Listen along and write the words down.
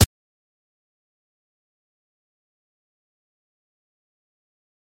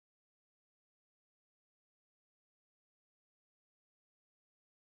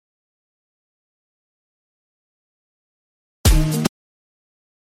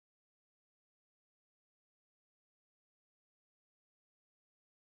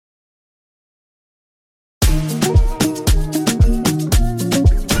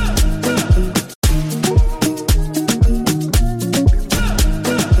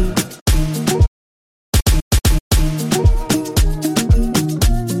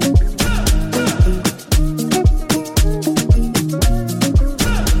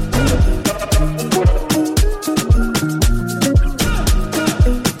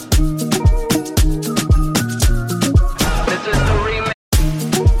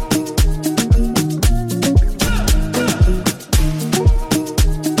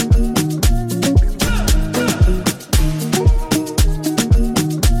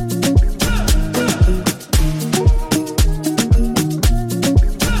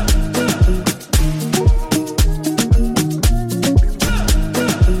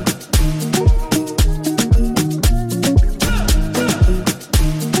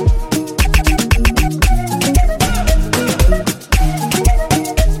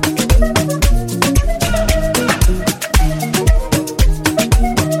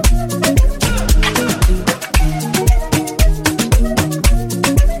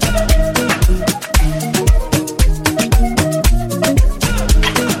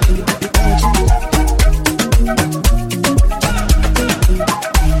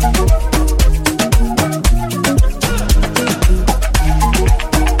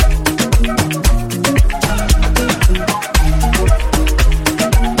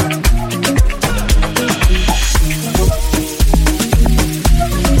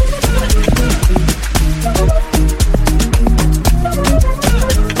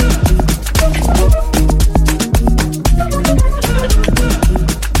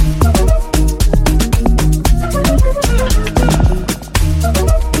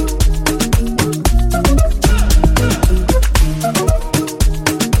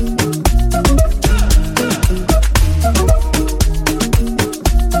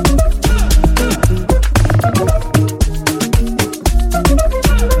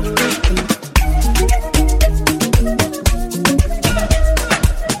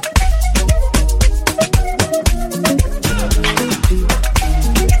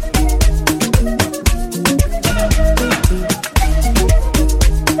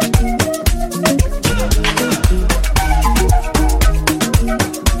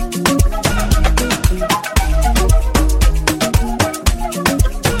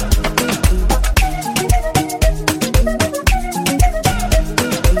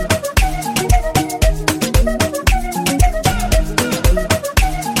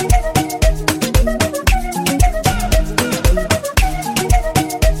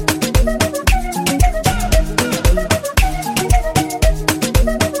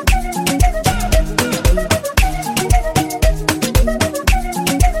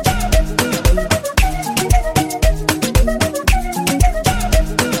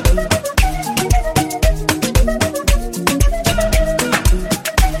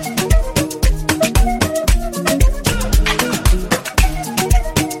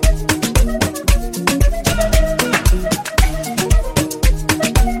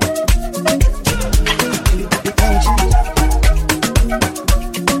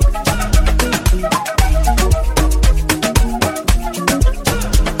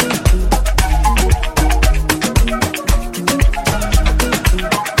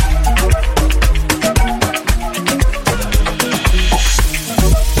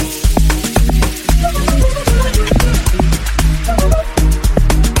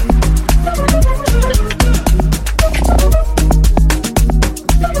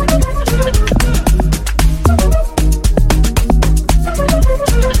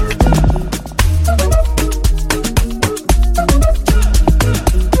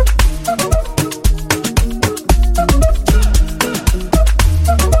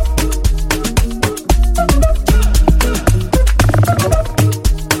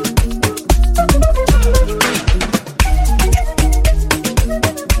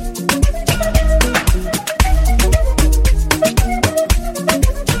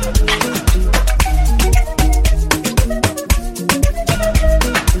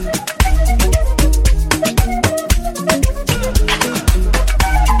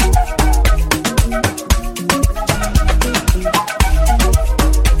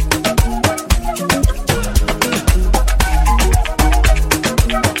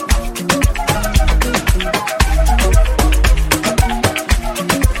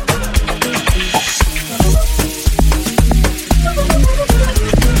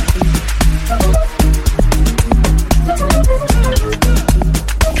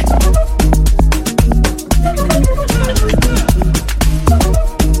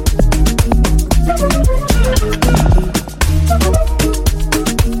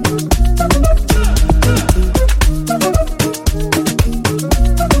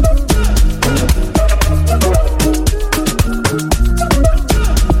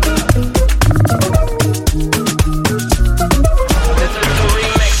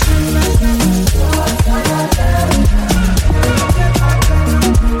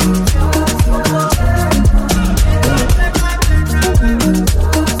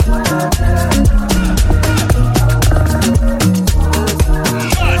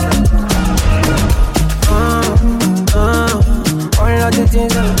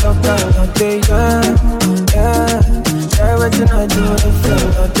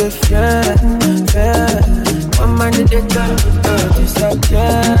the fear. One man did it done with just like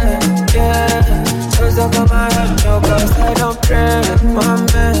yeah. So come my head, no, cause I don't pray, my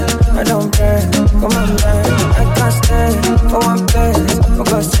man, I don't pray, come on man, I can't stay, for one place, for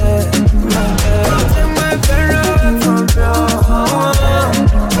God's sake, my man. Take my pharaoh from you.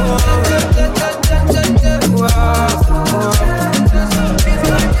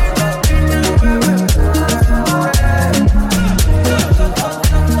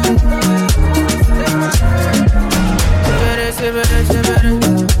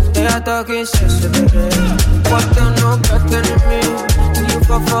 They are talking shit, what don't know better than me? You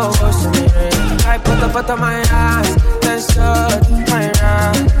fuck for what's me? I put on my ass, then shut my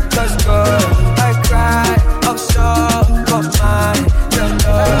ass. Let's go. I cry, offshore, got my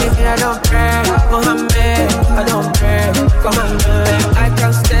baby, I don't pray, Mohammed, I don't pray, come on, man. I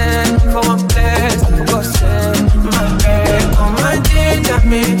can't stand for one place, go say my bed, come on, ginger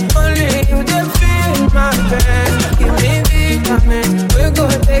me, only you can feel my best. Give me vitamin, we're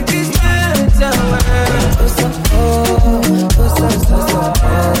gonna take these hands away.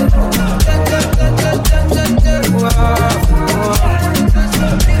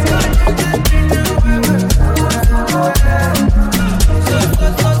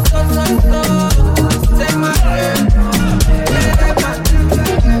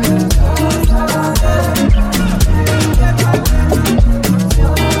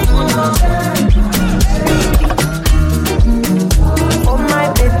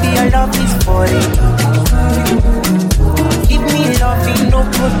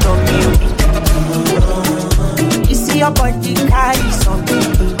 Your body carry something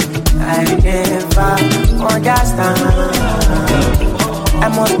I never understand. I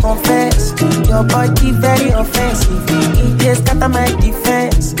must confess, your body very offensive. It just scatter my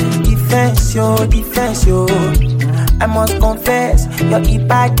defense, yo. I must confess, your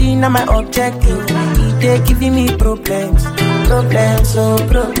body not my objective. It giving me problems,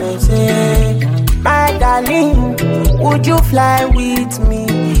 yeah. My darling, would you fly with me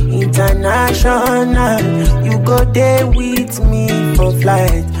international? You go there with me for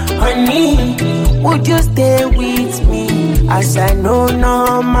flight. Honey, would you stay with me? As I know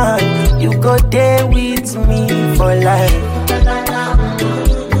normal, you go there with me for life.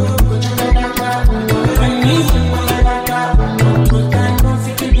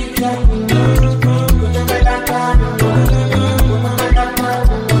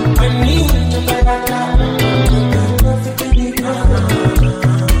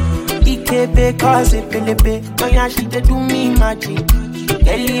 Cause it pelepe, oh yeah, she dey do me magic.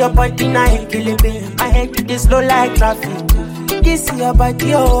 Girl, your body na ekelebe, my head dey slow like traffic. This your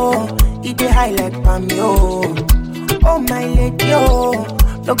body, oh, it dey high like palm, yo. Oh my lady, oh,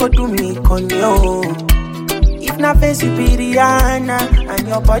 no go do me con yo. If na face you be Rihanna, and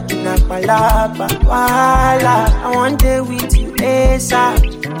your body na palapa, wala. I want day with you,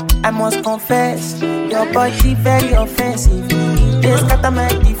 ASAP. I must confess, your body very offensive. They scatter my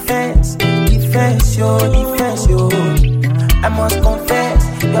defense, yo. I must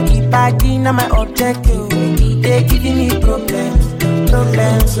confess, your body not my objective. They giving me problems,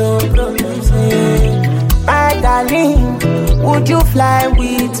 yeah. My darling, would you fly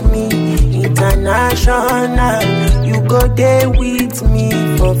with me international? You go there with me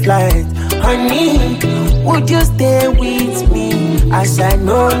for flight. Honey, would you stay with me? As I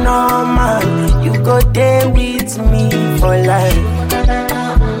know normal, you go there with me for life.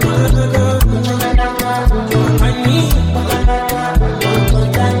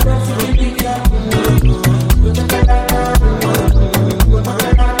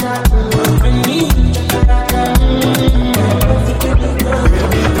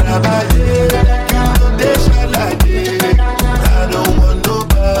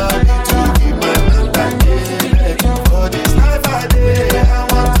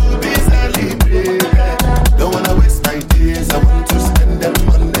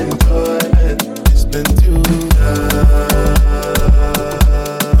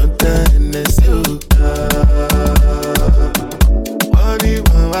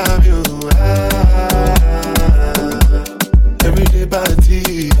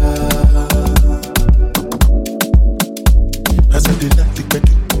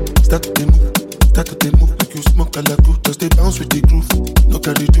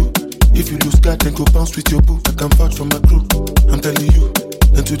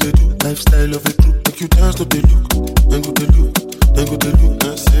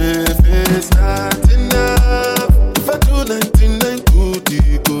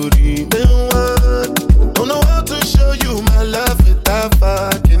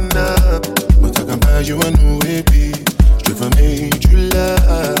 You a new baby, straight from me,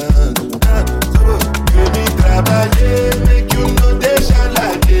 July.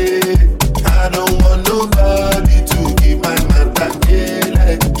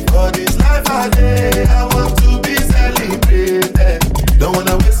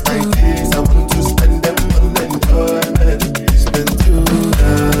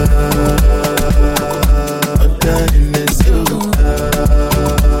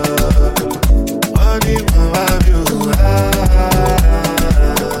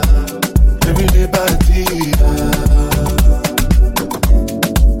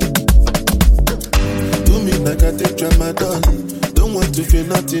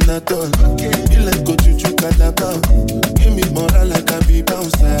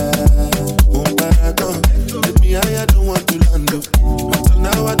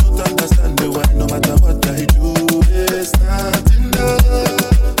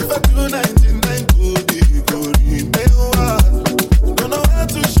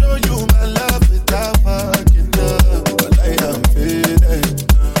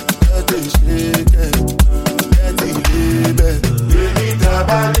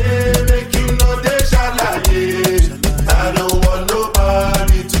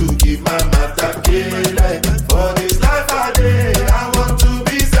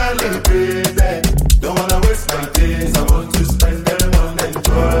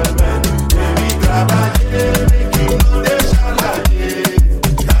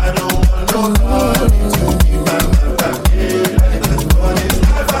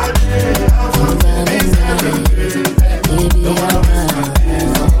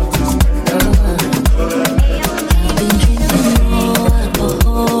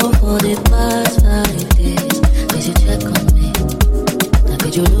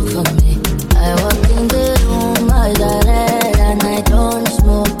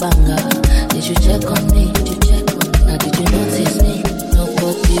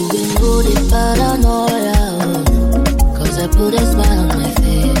 been rooted paranoia, cause I put a smile on my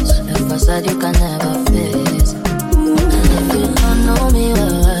face, a facade you can never face. And if you don't know me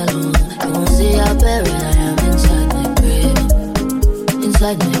well, you won't see how buried I am inside my grave,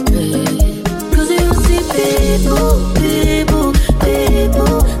 inside my grave. Cause you see people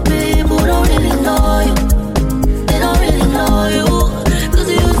don't really know you. They don't really know you. Cause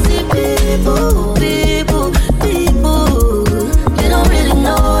you see people, they don't really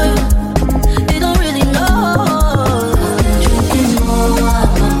know you. They don't really know. I've been drinking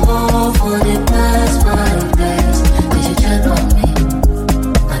more for the past 5 days. Did you check on me?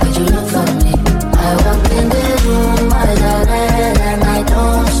 Or did you look for me? I walked in the room, eyes are red, and I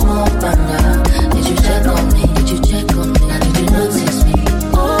don't smoke banga. Did you check on me? Did you check on me? Or did you notice me?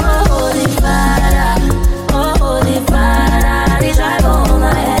 Oh, holy Father, they drive over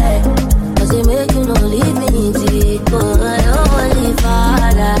my head. Cause they make you no leave me deep. Oh, holy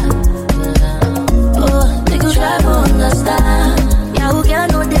Father, oh, they could try to understand. Yeah, who can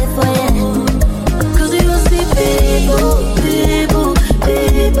know that for you? Cause you see people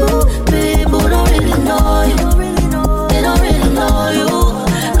don't really know you. They don't really know you.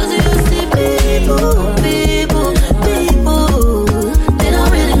 Cause you see people, they don't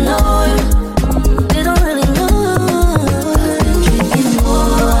really know you. They don't really know. I've been drinking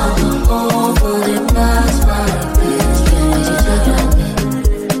more alcohol for the past 5 days. Did you check on me?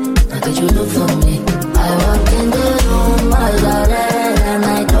 Or did you look for me? I walked in the room, eyes are red, and I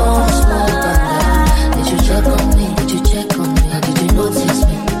don't smoke banga. Did you check on me? Did you check on me? Or did you notice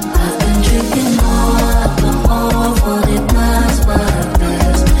me? I've been drinking more alcohol for the past 5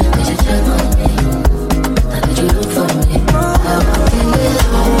 days. Did you check on me? Or did you look for me? I walked in the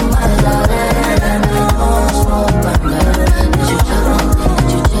room, eyes are red, and I don't smoke banga. Did you check on me? Did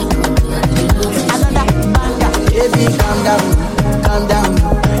you check on me? Or did you notice me? Baby, calm down.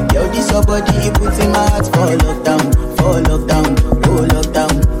 Yo, this your body, it puts in my heart for lockdown. Oh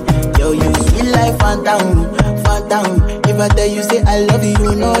lockdown. Yo, you sweet life, phantom. If I tell you, say I love you,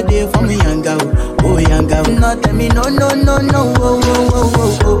 you know they for me, young girl. Oh, young girl. No, tell me, no. Oh.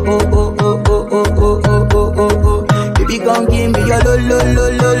 Baby, come give me your lo.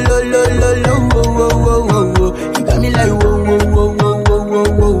 Oh. You got me like, whoa.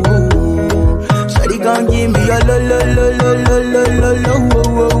 Shawty, come give me your lo.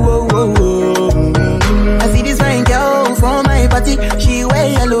 I see this fine girl from my party, she wear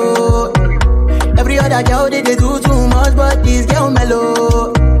yellow. Every other girl they do too much, but this girl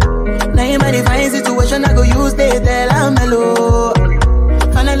mellow. Now in my divine situation, I go use they tell I'm mellow.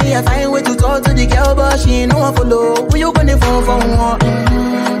 Finally I find way to talk to the girl, but she ain't no one follow. When you gonna phone for one?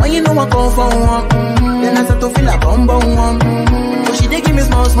 When you know I come for one? Then I start to feel a bum. So she dey give me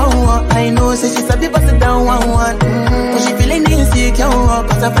small one. I know, say she's a bit pass it down one. But she feeling insecure,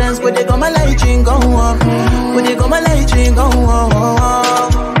 cause her friends when they go my light ring go on.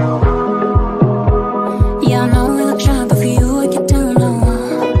 Yeah, I know we look shy, but for you I get down low.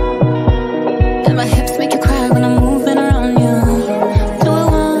 And my hips make you cry when I'm moving around you. Do it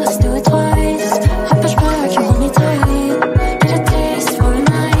once, do it twice. I push back, you hold me tight. Get a taste for a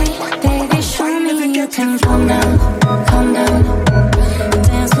night. Baby, show me you can calm down.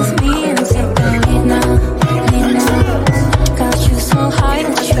 Dance with me and take the lead now. Got you so high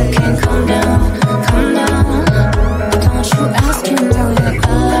that you can't calm down.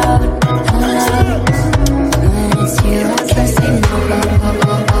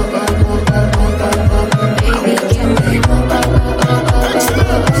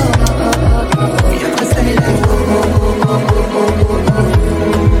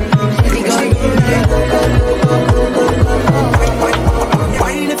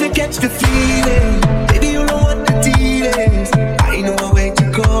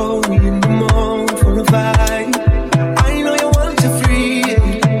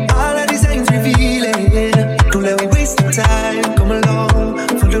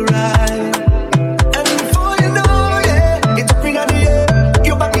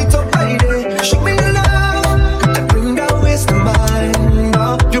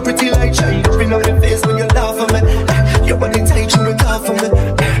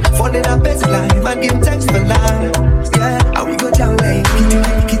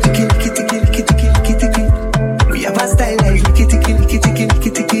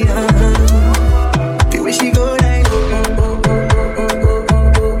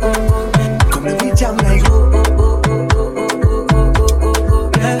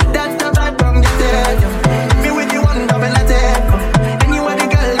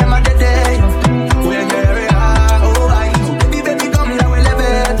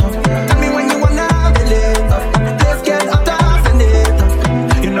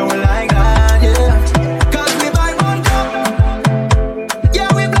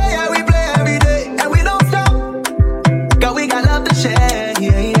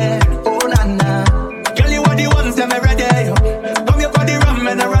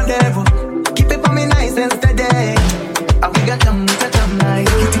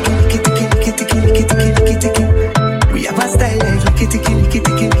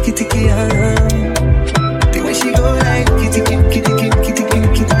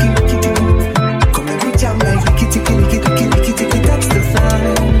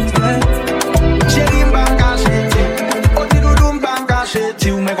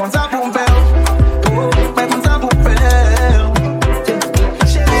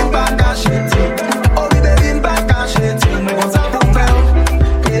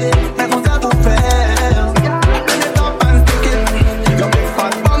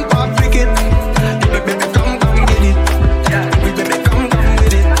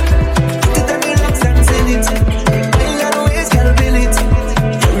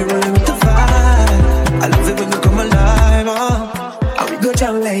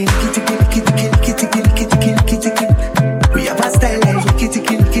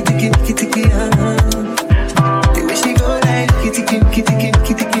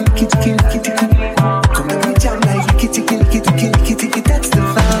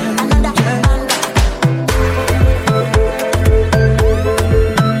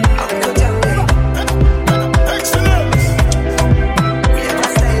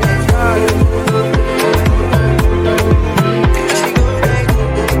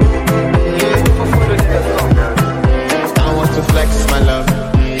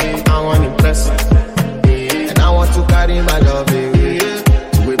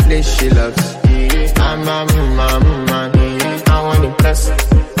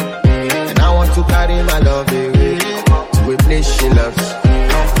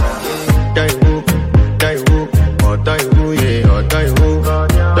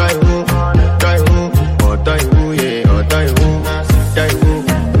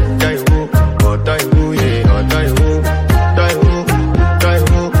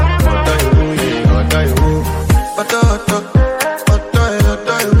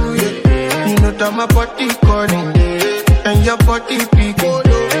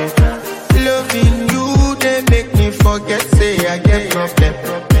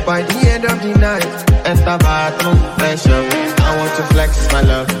 By the end of the night, enter bathroom, fresh up. I want to flex my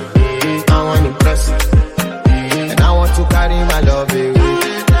love, I want to impress, and I want to carry my love away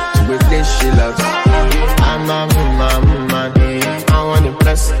to a place she loves. I'm a man, I want to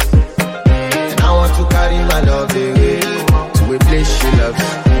impress, and I want to carry my love away to a place she loves.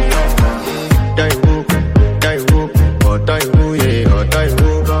 Die who, or die who, yeah, or die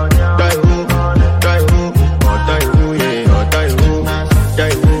who, die who, die who, or die who, yeah, or die who,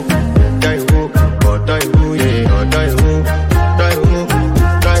 die who, die who, or die who, yeah, or die who, die who,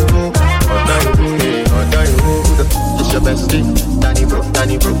 die who, or die who, yeah, or die who. It's your bestie, Danny bro.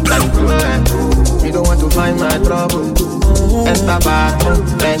 You don't want to find my trouble. Enter bathroom,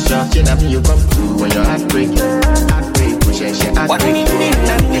 pressure. She never you come through when you're heartbreak, push and she heartbreak.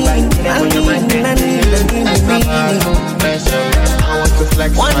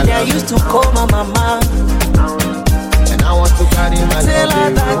 One day I used to call my mama, and I want to carry my tell her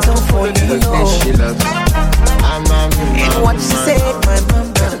that I'm falling low. She loves. And what she said, my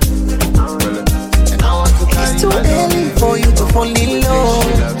mama, and I want to carry it's too early for you to fall in love.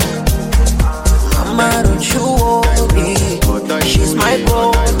 Mama, don't you worry, she's my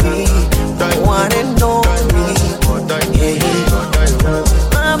glory, one and only.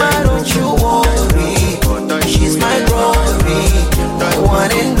 Mama, don't you worry, she's my glory,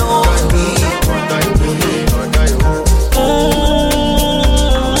 one and only.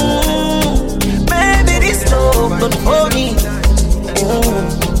 Baby, this love not for me.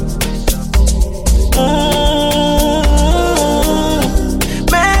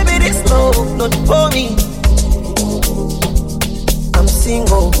 Baby, this love not for me. I'm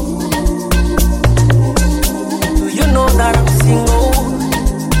single. Do you know that I'm single?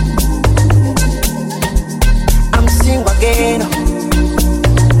 I'm single again.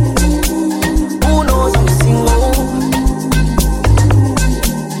 Who knows I'm single?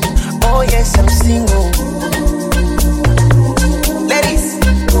 Oh yes, I'm single. Ladies,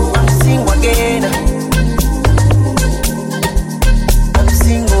 I'm single again. I'm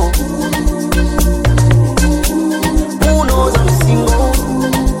single. Who knows I'm single?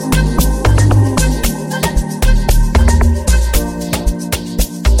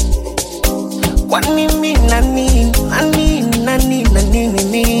 What me mean, nani.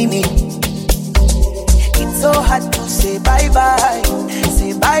 It's so hard to say bye-bye,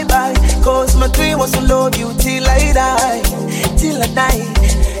 cause my dream was to love you till I die.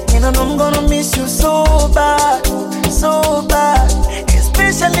 And I'm gonna miss you so bad,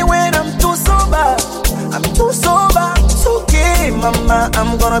 especially when I'm too sober. It's okay, mama,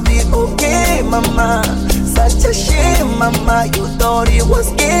 I'm gonna be okay, mama. Such a shame, mama, you thought it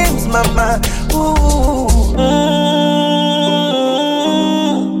was games, mama. Ooh,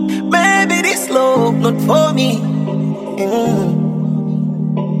 baby, this love not for me.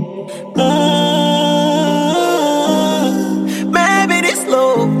 Baby, this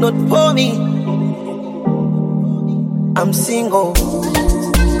love not for me. I'm single.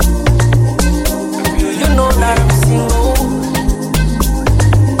 You know that I'm single.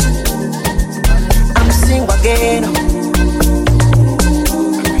 I'm single again.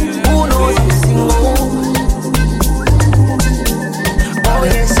 Who knows I'm single? Oh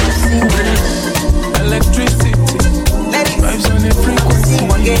yes, I'm single. Electricity, vibes on a frequency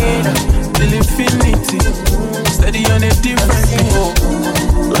again. Till infinity, steady on a different thing.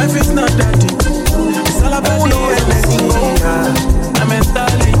 Life is not that deep. It's all about the energy, the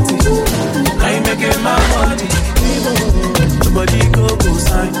mentality. I make it my body. Nobody go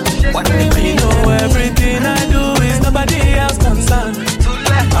sign. And you know everything I do is nobody else concerned.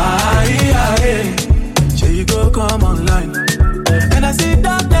 Sure you go come online. And I see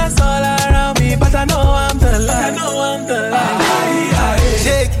darkness all around me, but I know I'm the light.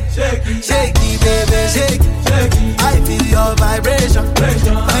 Shake it, baby, shake it. I feel your vibration.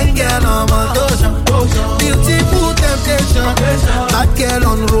 Fine girl on motion. Beautiful temptation. Hot girl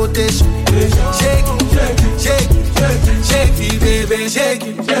on rotation. Shake it, baby, shake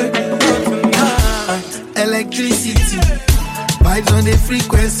it. Electricity, vibes on the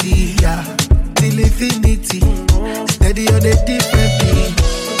frequency, yeah. Till infinity, steady on the different beat.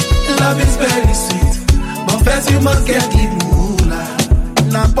 Love is very sweet, but first you must get the moolah.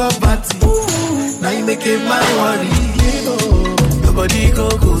 Na poverty, now you make it my worry. Nobody go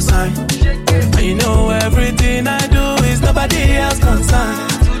sign. And you know everything I do is nobody else concerned.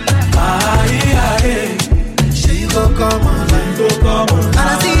 She go come online, and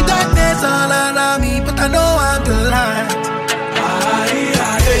I see darkness all around me, but I know I'm the light.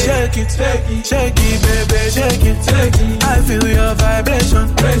 Shake it, baby, shake it. I feel your vibration.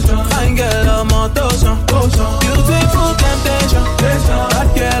 Fine girl on motion. Beautiful temptation. That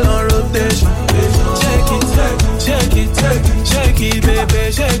girl on rotation. Shake it, shake it, shake it, baby,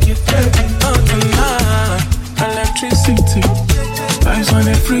 shake it. Oh, tonight, electricity, vibes on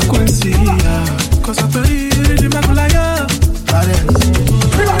a frequency, yeah. Cause I tell you, the Maculaya.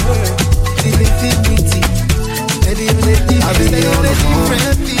 I'll be on the phone,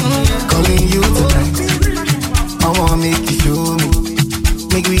 calling you tonight. I wanna make you show me,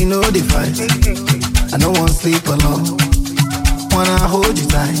 make we know the fight. I don't wanna sleep alone, wanna hold you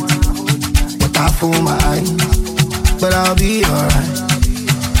tight. But I fool my eyes, but I'll be alright.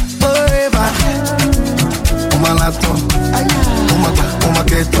 Forever, on my laptop, on my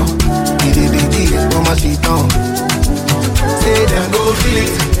keto, on my sheet on. Say them go feel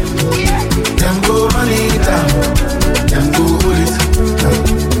it, them go run it down. Them go hold it,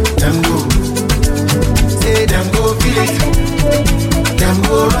 them go. Say them go feel it, them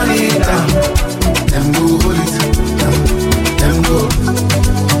go run it down. Them go hold it, them go.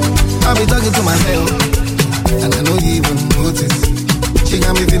 I be talking to myself, and I don't even notice. She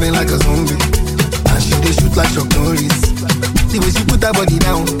got me feeling like a zombie, and she dey shoot like Chuck Norris. The way she put her body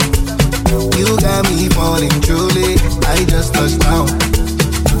down, you got me falling truly. I just touched down,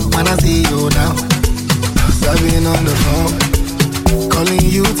 when I see you now. I've been on the phone, calling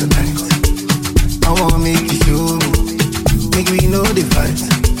you tonight. I wanna make you show me, make we know the fight.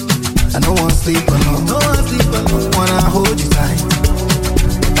 I don't wanna sleep alone, wanna hold you tight.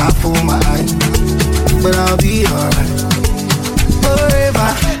 I fool my eyes, but I'll be alright. Forever,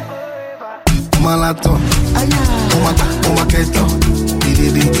 on my laptop, on my keto,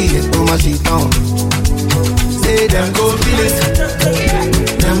 on my sheet on. Say them go feel it,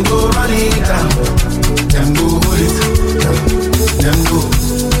 them go run it down. Them go hold it, them go.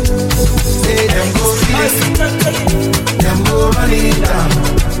 Say them go feel it, them go run it down.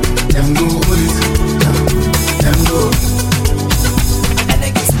 Them go hold it, them go. And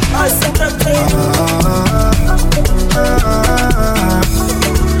it gets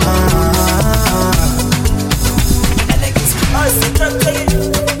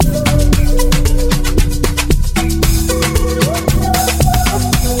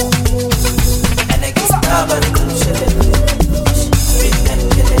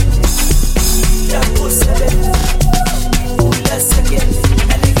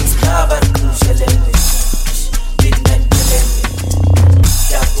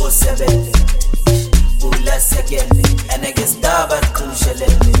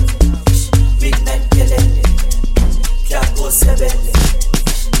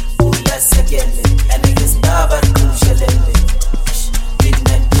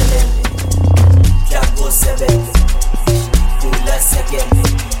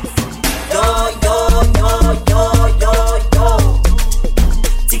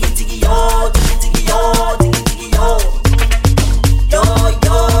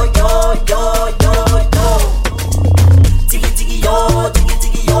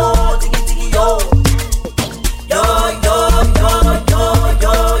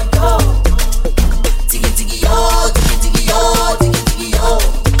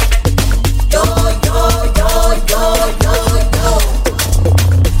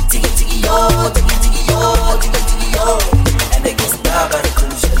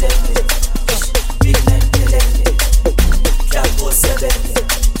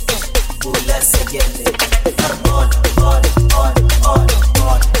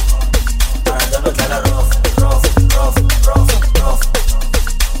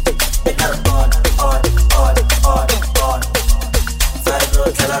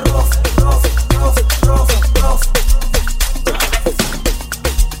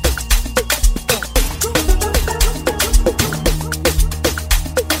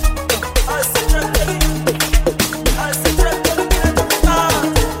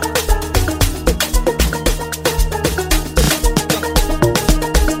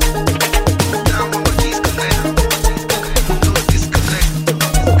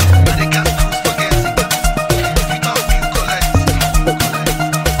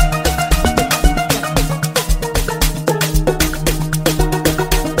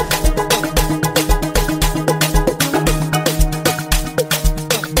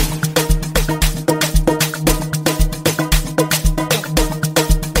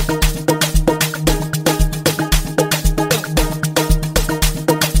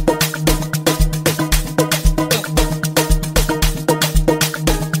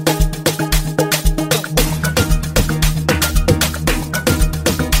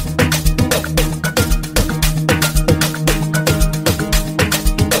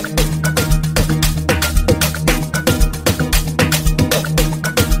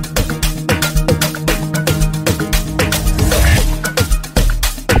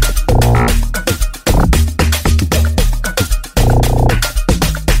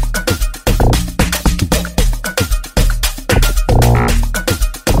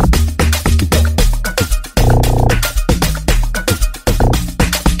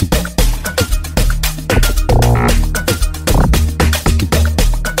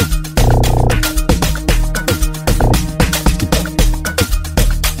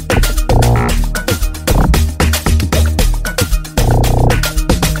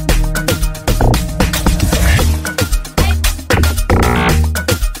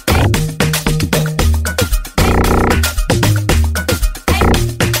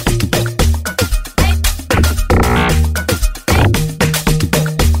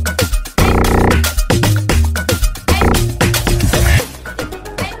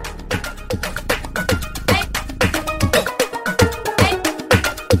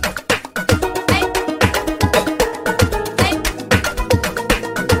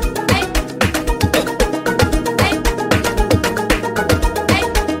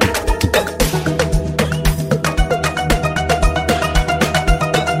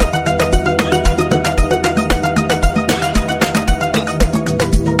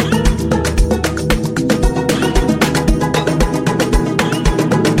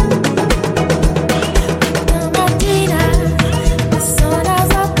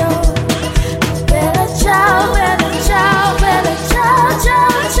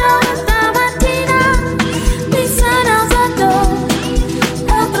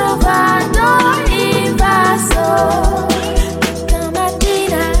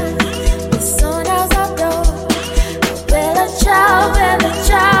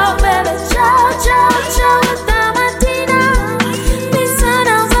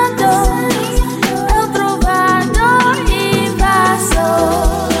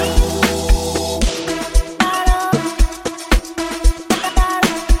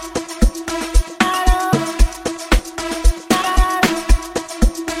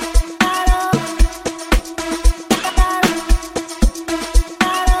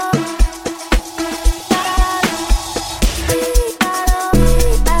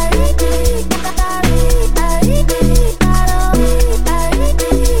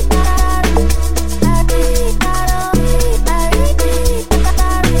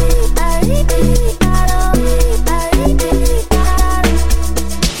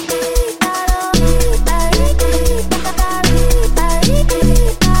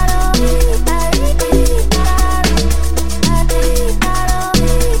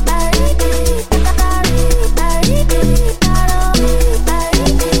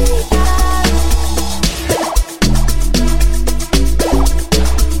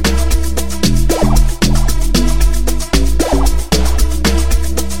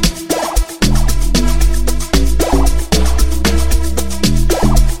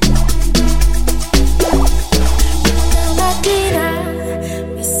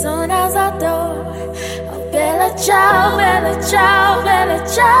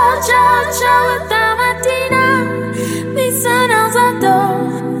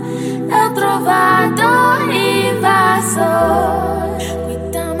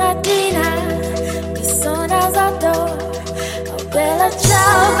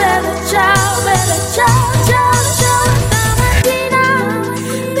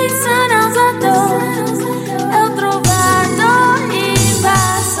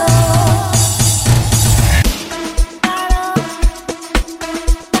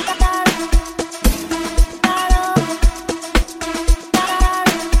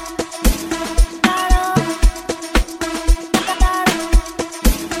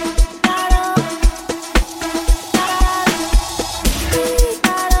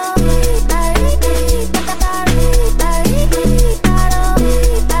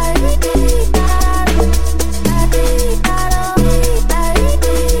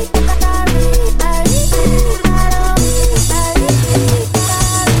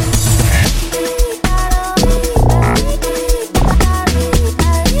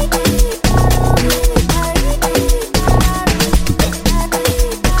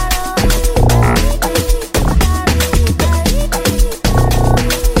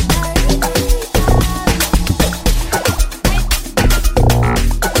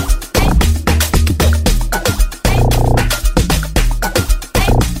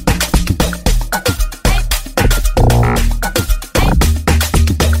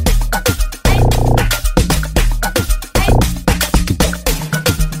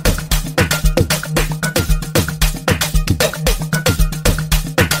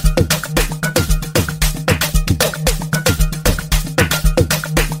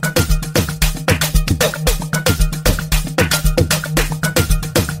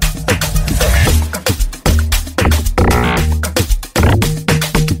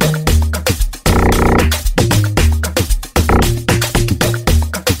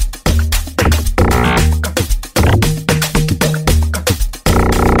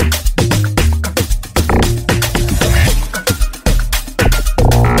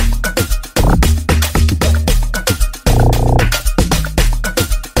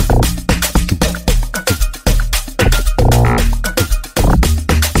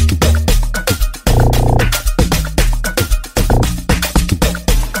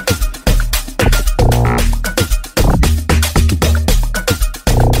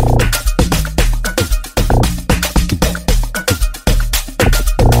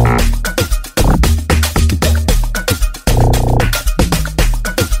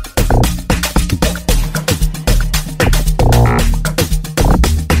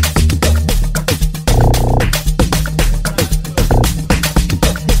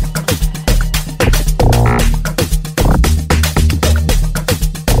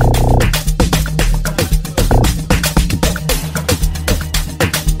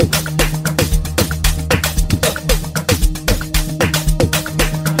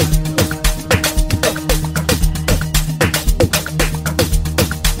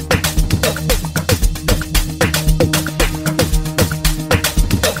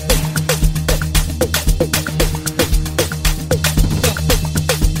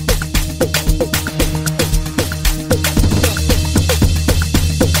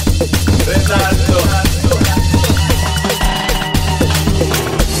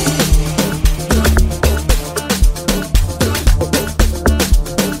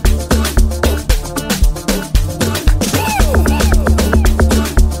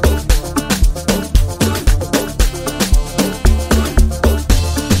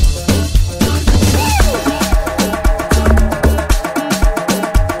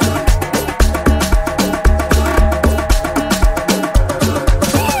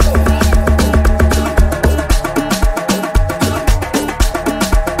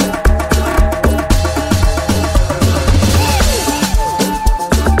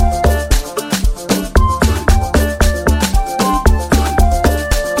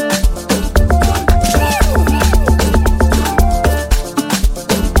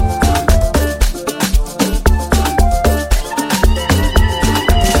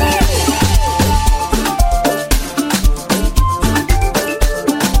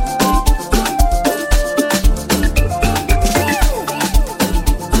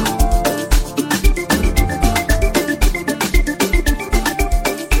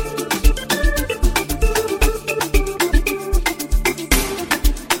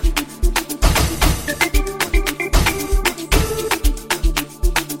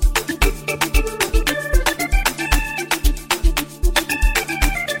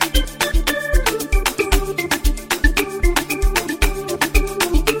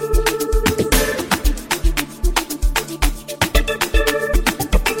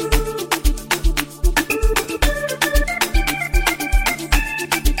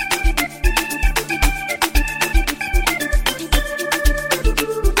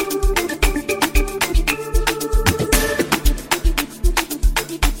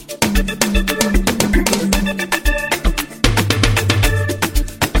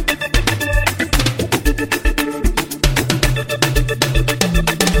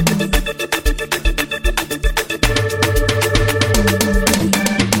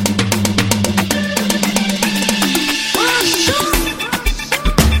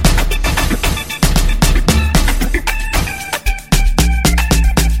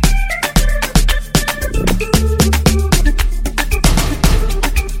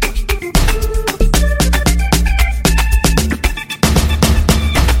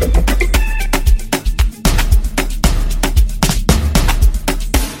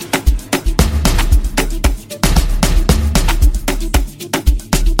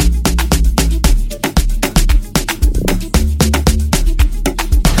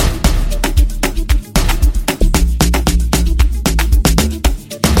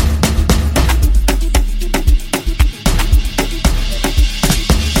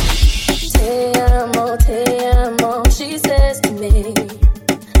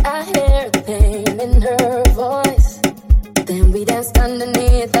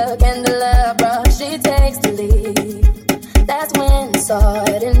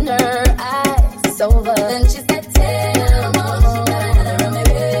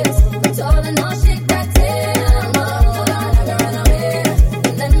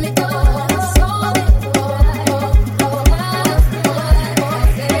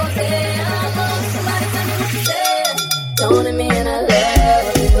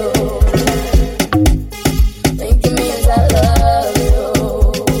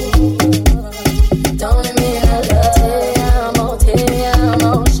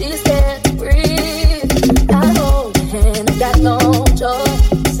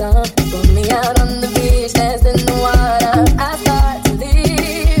sun. Put me out on the beach, danced in the water. I start to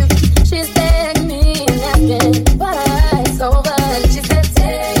leave. She's begging me and asking why it's over. And she said,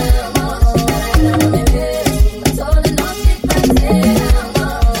 "Say I'm on, let me live." I told her no, she said, "Say I'm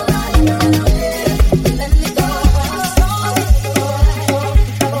on, let me live." Let me go.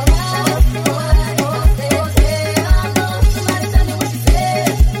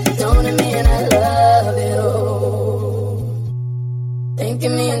 Don't it mean I love you? Think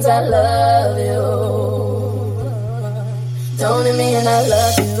it means I love you. Don't it mean I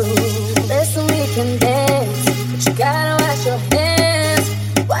love you? Listen, we can dance, but you gotta wash your hands.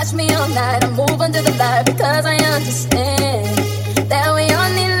 Watch me all night, I'm moving to the light because I understand that we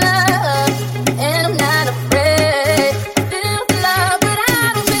all need love, and I'm not afraid. Feel the love, but I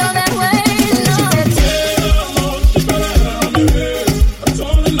don't feel that way. No.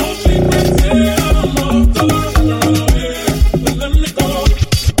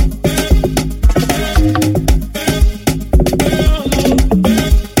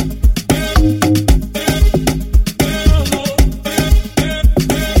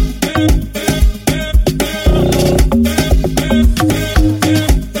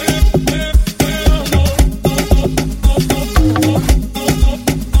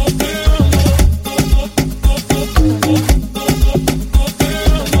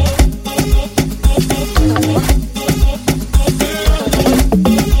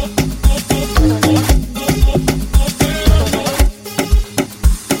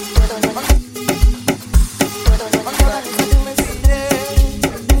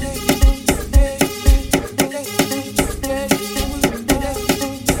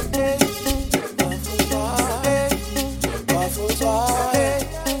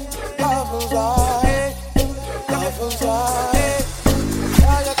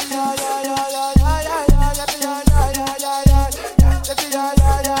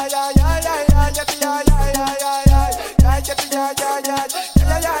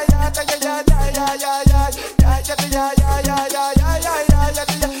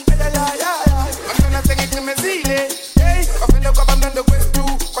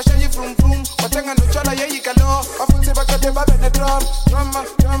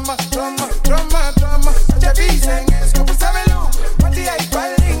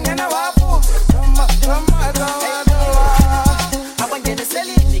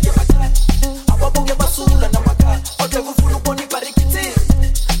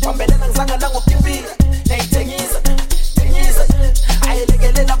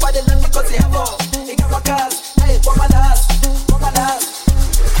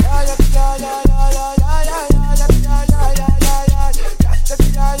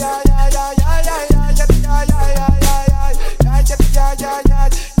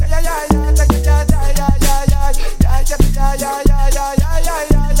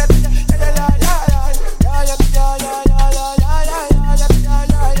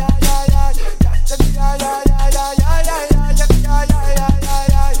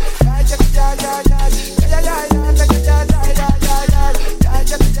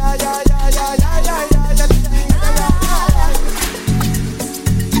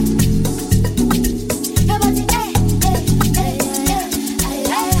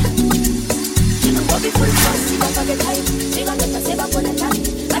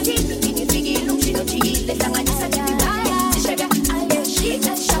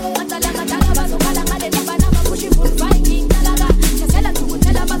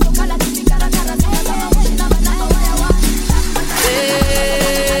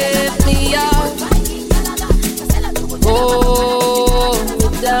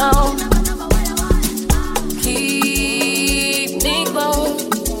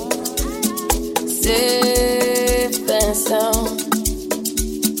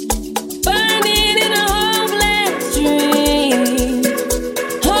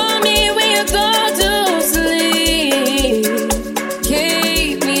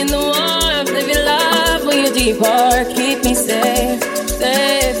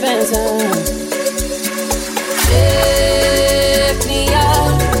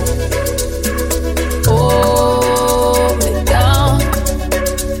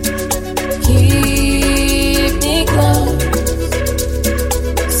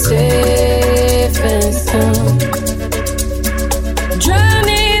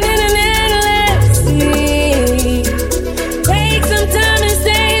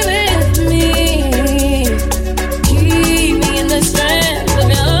 Keep me in the strength of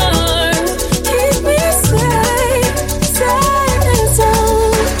your arms.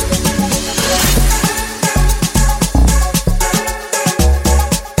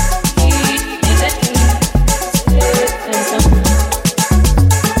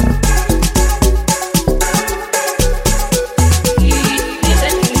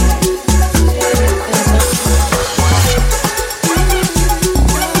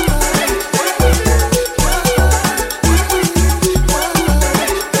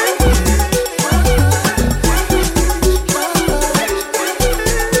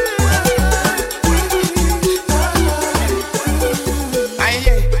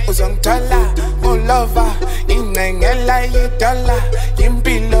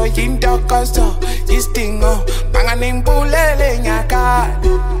 impilo yintokozo istingo banganimpulele nyakala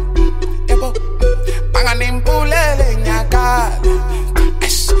yebo banganimpulele nyakala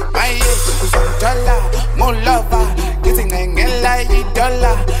maye uzontola mulova ngizingengela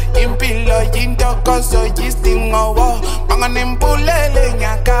idola impilo yintokozo istingo banganimpulele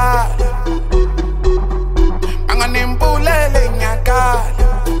nyakala banganimpulele nyakala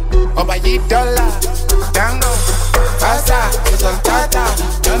oba idola tango pasa uzoltata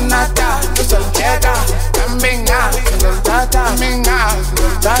donata uzolteka minga uzoltata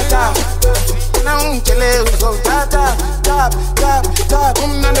Nangchele uzoltata tap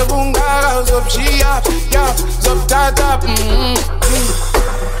umnande bunga uzobshia uzoltata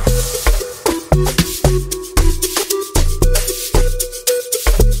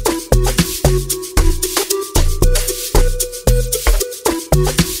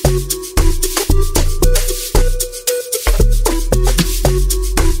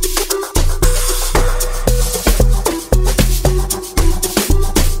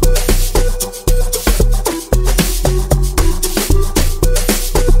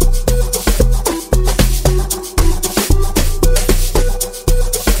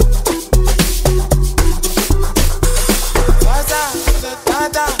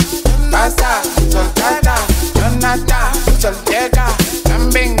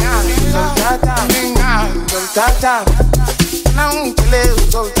Tata, nang chile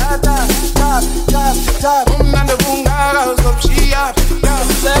uzoltata, tap, umnande bunga uzobshia,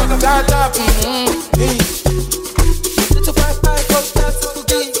 tata, Little 5-5 got that to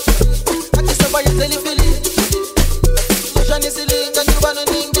give. I kiss up by your telefilly. So Johnny Silling and you ban a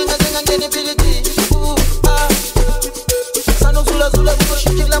ding ding and sing and get ability. Sano Zula go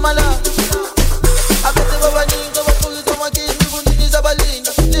shiki la mala. I bet the baba ning go for you to my kids, we won't need a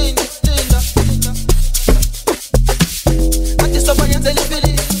balinda. I kiss up by your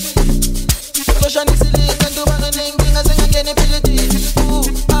telefilly. So Johnny Silling and you ban a ding ding and sing and get ability.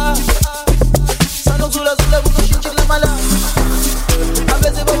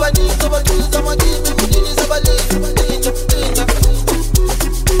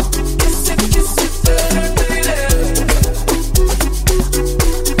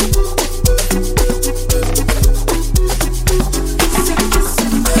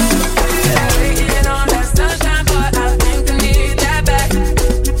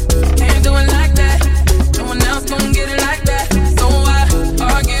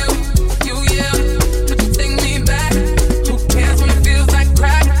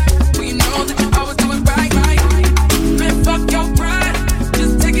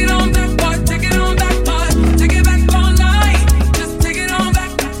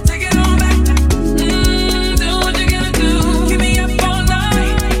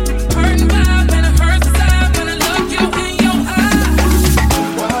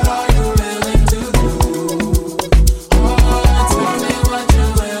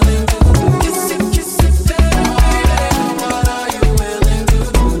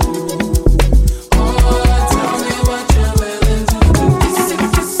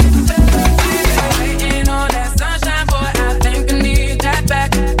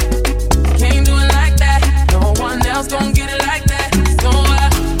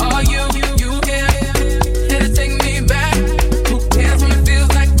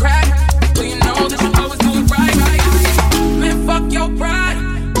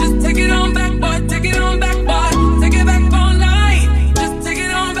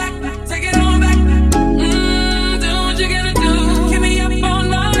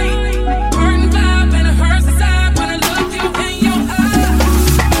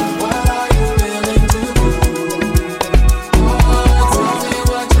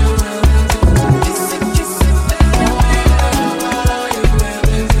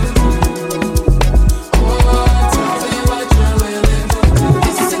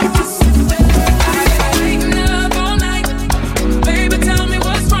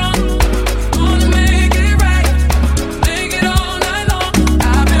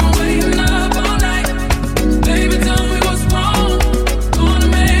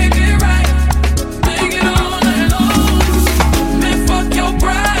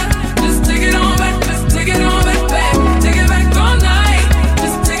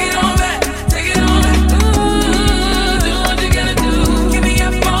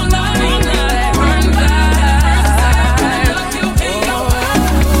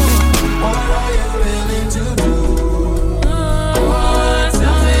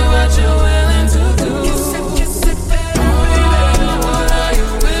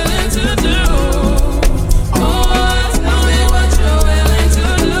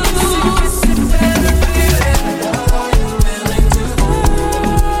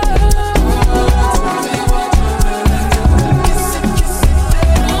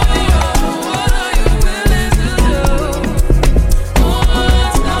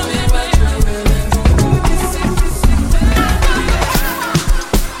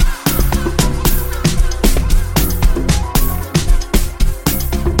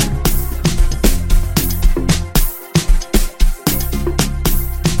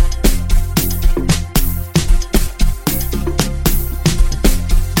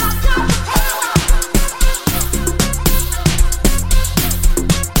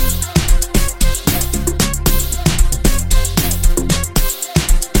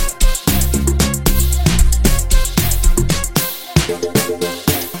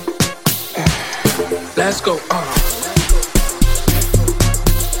 Let's go.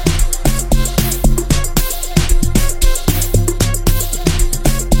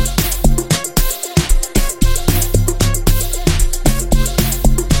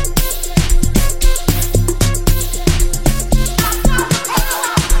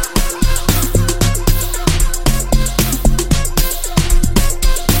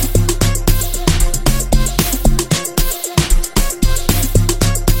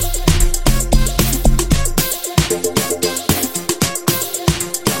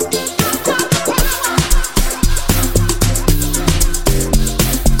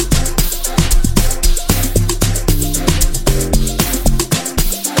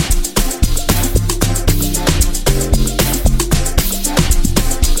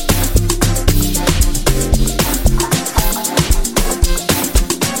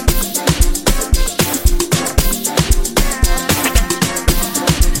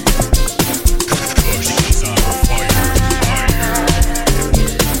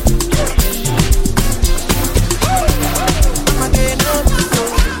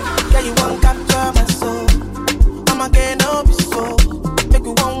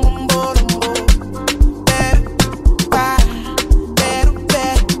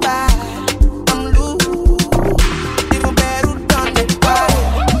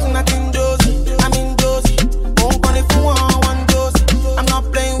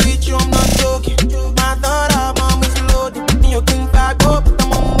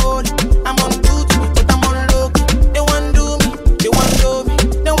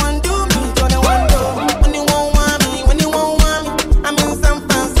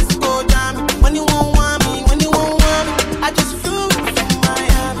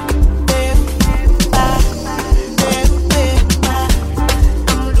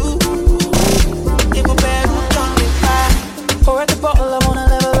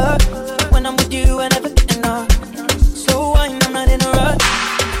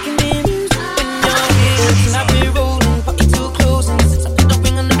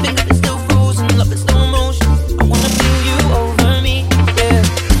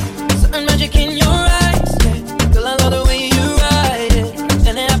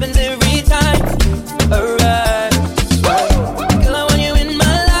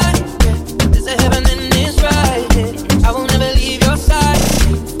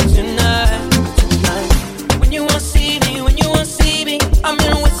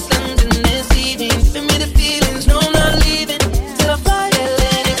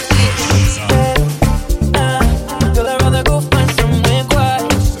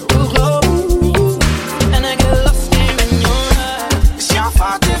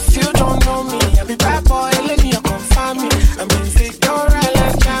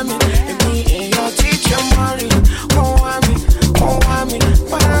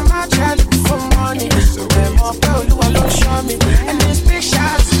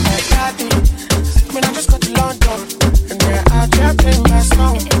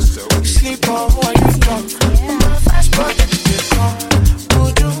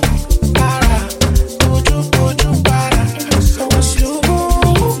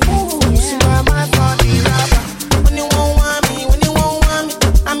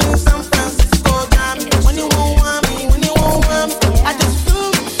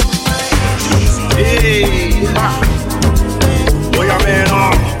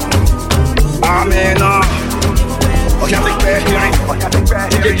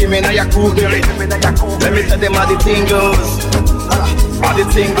 Let me tell them how the thing goes. How the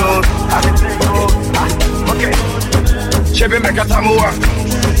thing goes. Okay. Chevy make a tamua.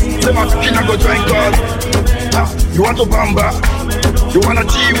 Say my killer go join God. You want to bamba? You wanna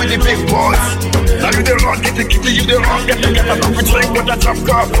G with the big boys? Now you the wrong, get the kitty, you the wrong, get the coffee drink with the top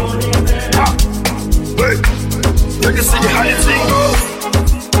cup. Wait, let me see how the thing goes.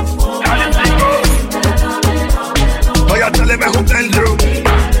 How the thing goes. Oh, you're telling me who can do?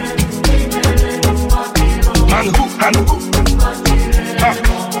 And who?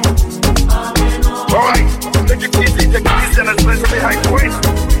 Alright, take it easy and let's play high point.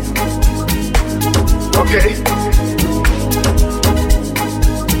 Okay.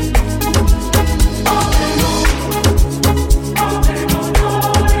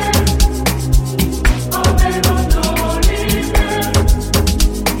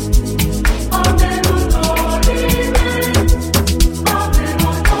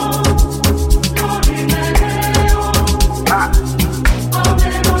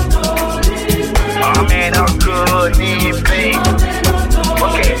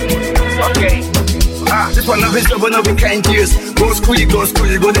 This one of his job and we can't use. Go school, you go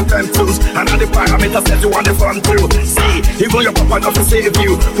the time tools. And all the parameters that you want to farm through. See, even your papa not to save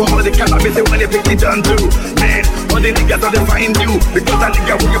you. For all the cannabis when they pick it done through. Man, all the niggas don't find you. Because that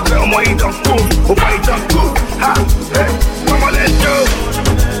nigga when you play on my don't move. Oh my don't move. Ha, hey, come on, let's go.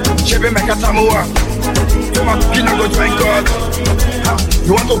 Chebe make a samoa. You want to kill and go drink God. Ha,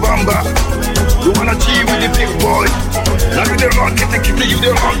 you want to bamba. You wanna cheat with the big boy. Now you the wrong, get the kitty, you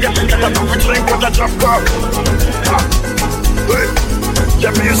the wrong, get the cat up and drink what I drop up. Ha, hey, yeah,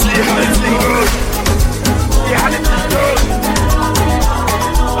 you see how the thing goes. Yeah, how the thing goes.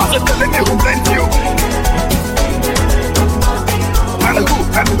 I said telling me who blend you. And who?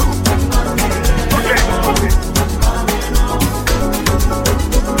 Okay.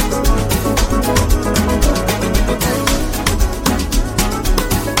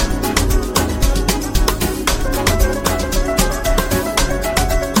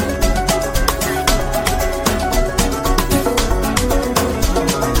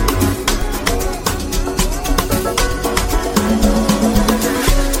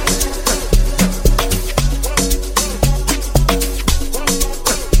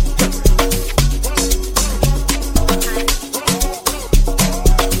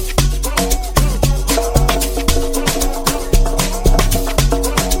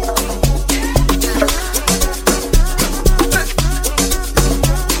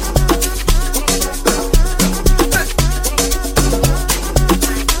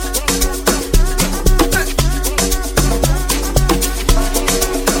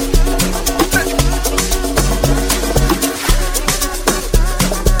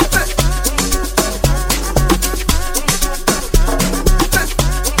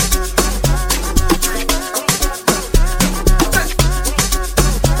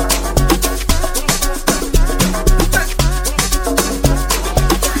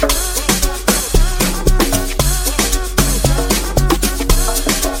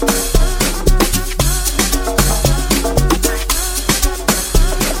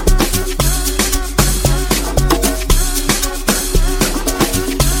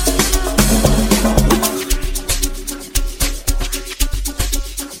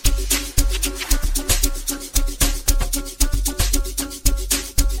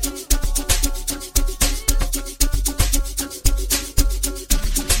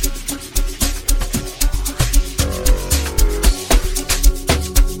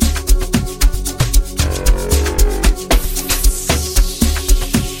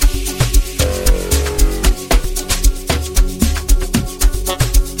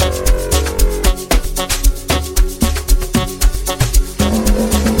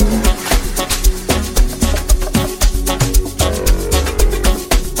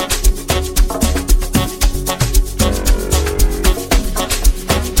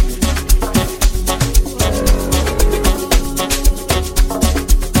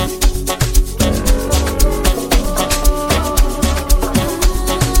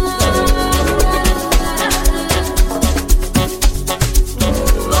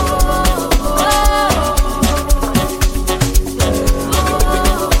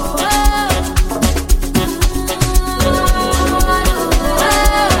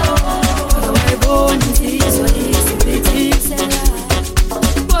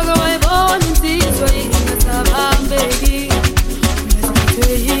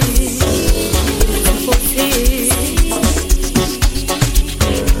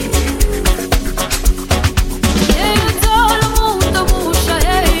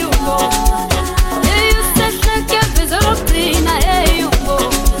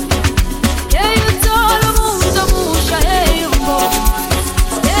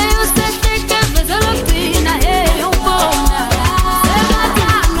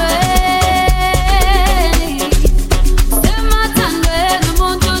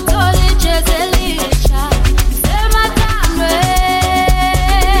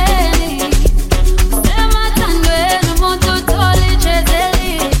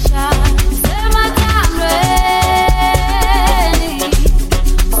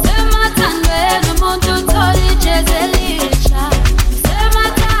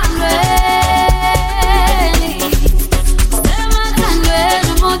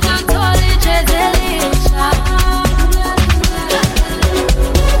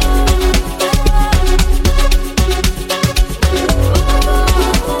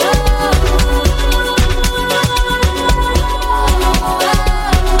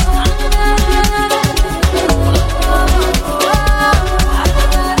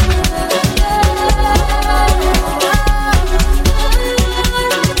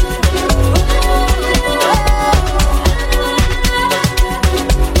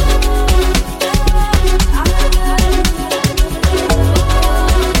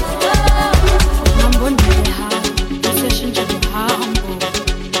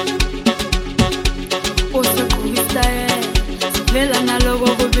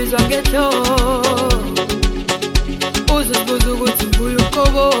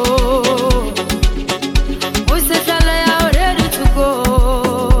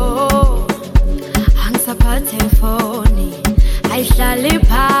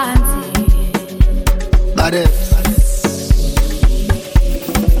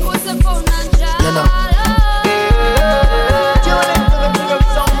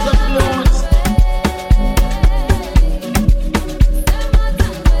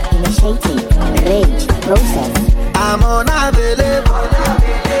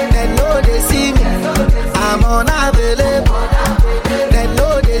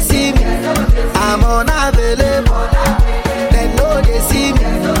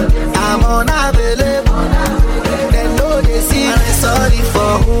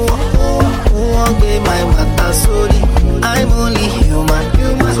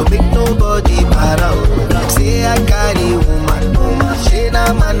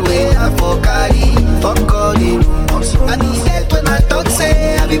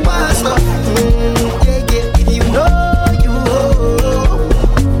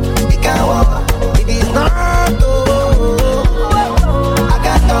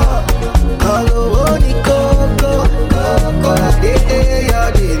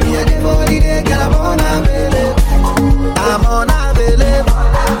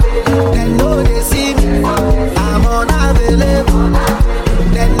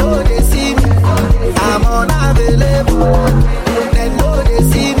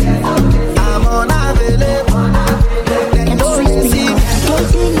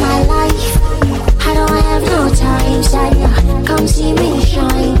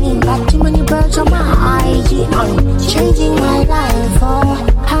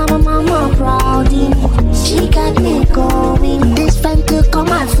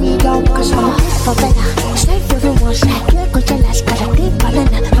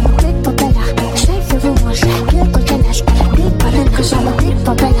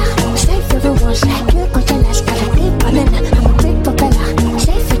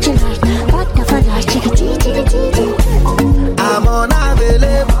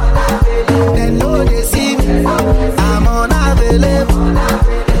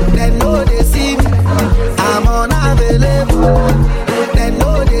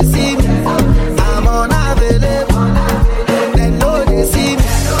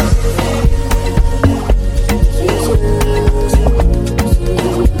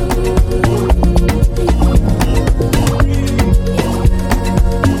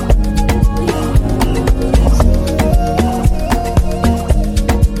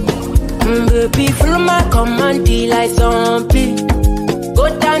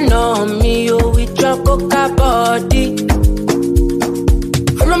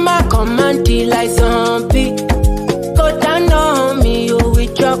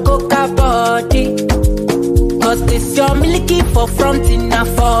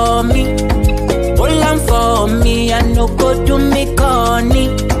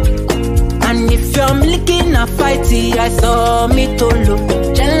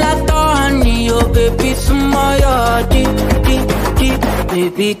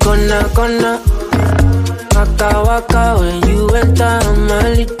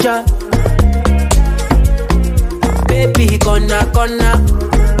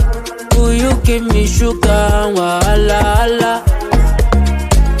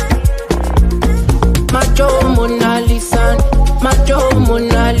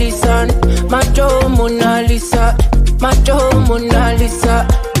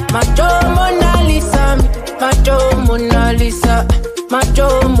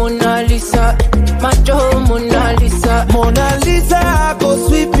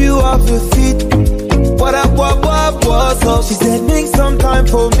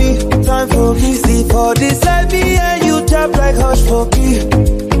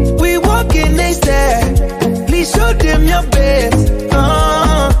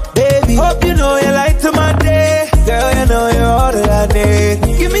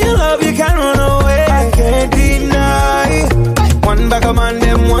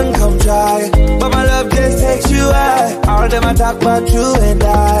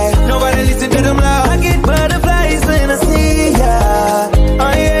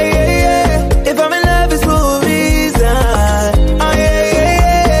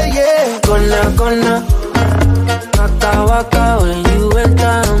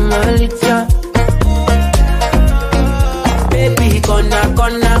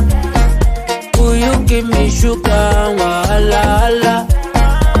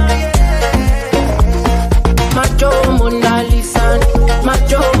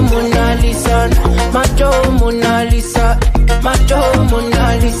 Macho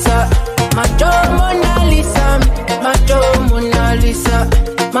Mona Lisa, Macho Mona Lisa, Macho Mona Lisa,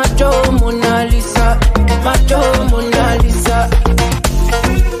 Macho Mona Lisa, Macho Mona Lisa.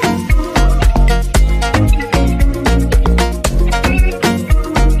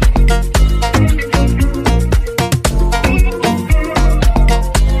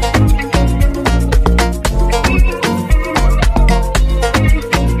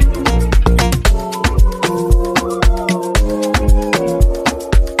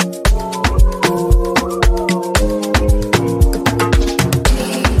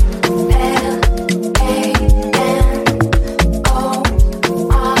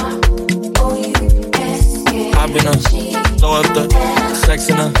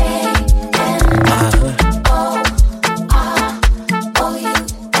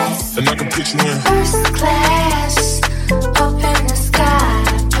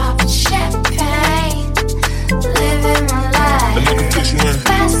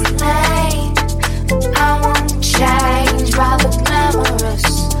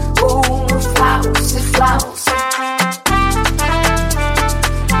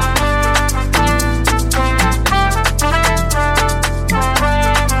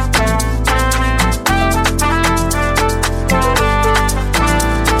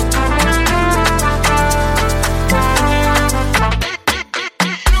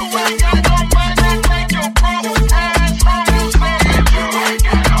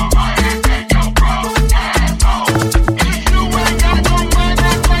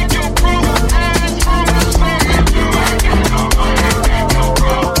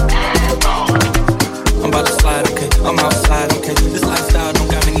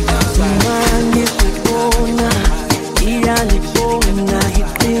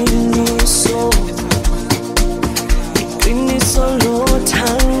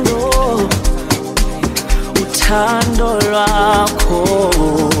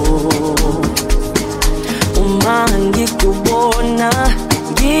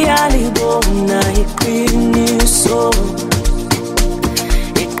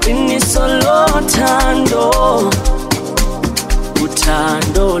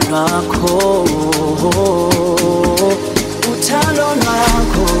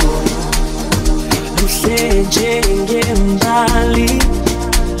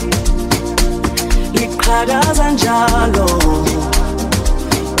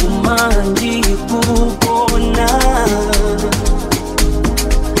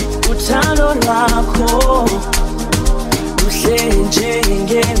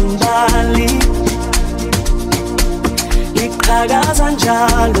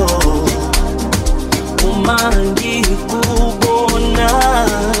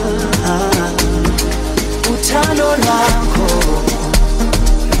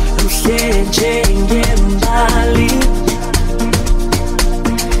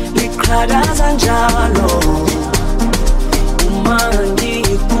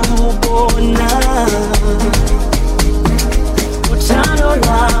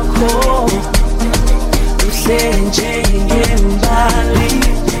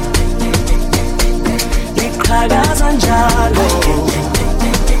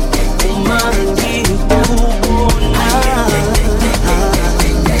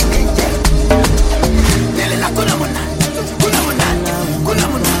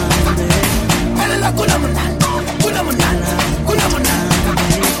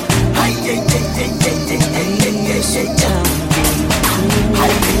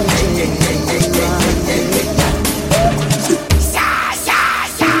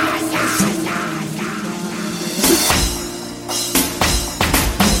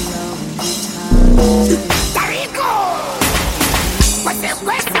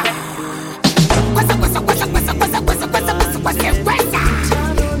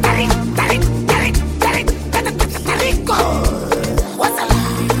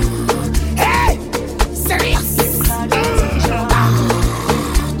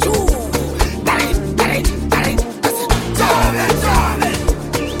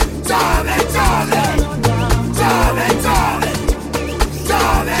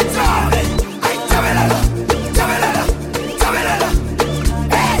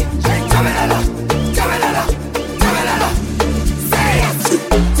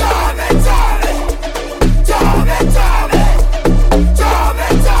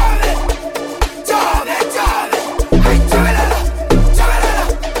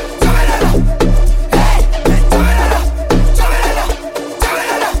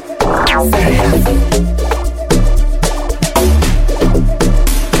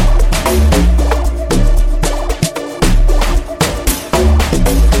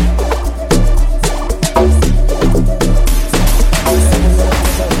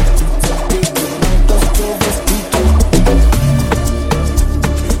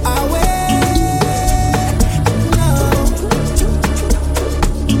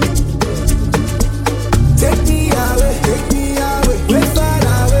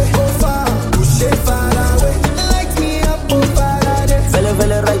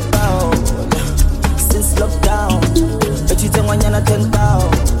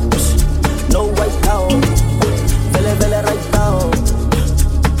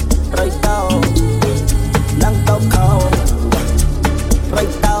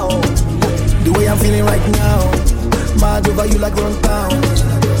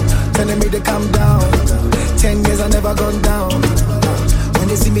 telling me to calm down. 10 years I never gone down. When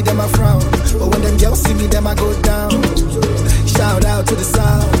they see me, them I frown. But when them girls see me, them I go down. Shout out to the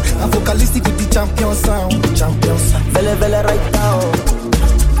sound. I'm vocalistic with the champion sound. Champion sound. Vele vele right now.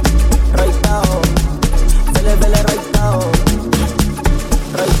 Right now. Vele vele right now.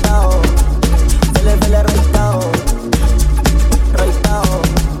 Right now. Vele vele right now. Right now.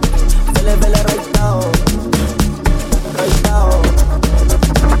 Vele vele right now. Right now.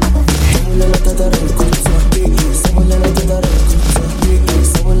 Samulala tadare kutsa. Samulala tadare kutsa.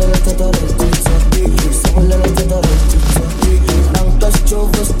 Samulala tadare kutsa. Samulala tadare kutsa. Nang tas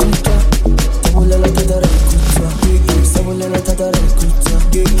chovas kutsa. Samulala tadare kutsa. Samulala tadare kutsa.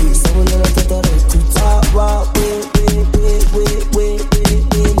 Samulala tadare kutsa. Wa we lele. We lele.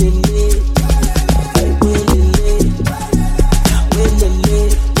 We lele.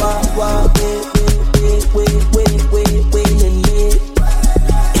 Wa we lele. We lele.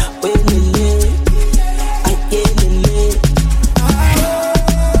 Ay lele.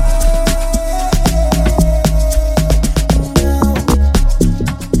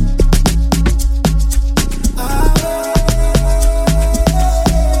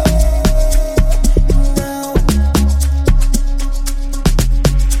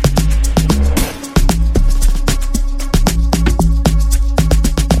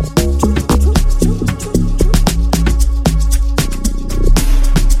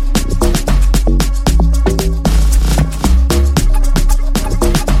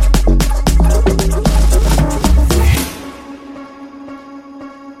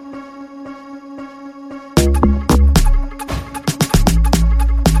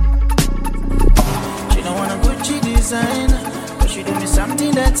 She don't wanna Gucci design, but she do me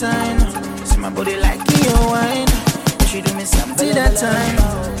something that time. See my body like your wine, but she do me something that time.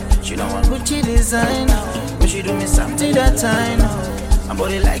 She don't want Gucci design, but she do me something that time. My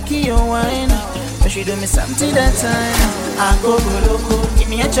body like your wine, but she do me something that time. I go loco, give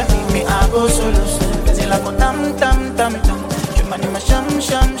me a chop, me I go solo. Cause you like a tam tam tam tam. You money my sham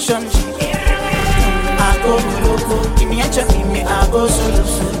sham sham. I go loco, give me a chop, me I go solo.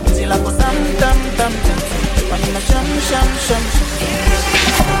 Cause you like a tam tam tam tam. You money my sham sham sham.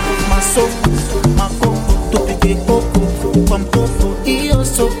 My soul, my coco, to pick coco, from coco, io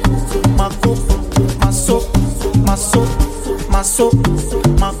so. My coco, my soul, my soul, my soul,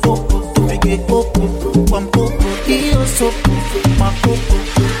 my coco, to pick coco, from coco, io so. My coco,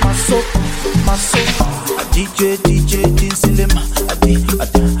 my soul, my soul. A DJ din silema, a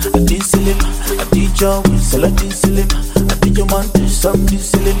din silema, a DJ whistle, a din silema, a DJ man some din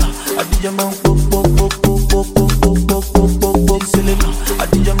silema, a DJ man pop pop pop pop pop pop pop pop pop pop silema, a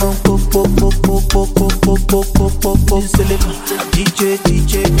DJ man pop pop pop pop pop pop pop pop pop pop silema, a DJ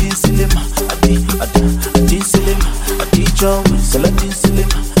din silema, a din silema, a DJ whistle, a din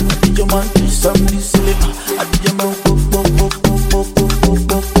silema, a DJ man some din silema, a DJ man pop pop pop pop pop pop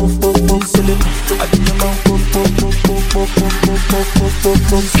pop pop pop pop silema, a DJ man pop pop pop pop pop pop pop pop pop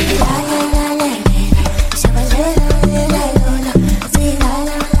pop silema.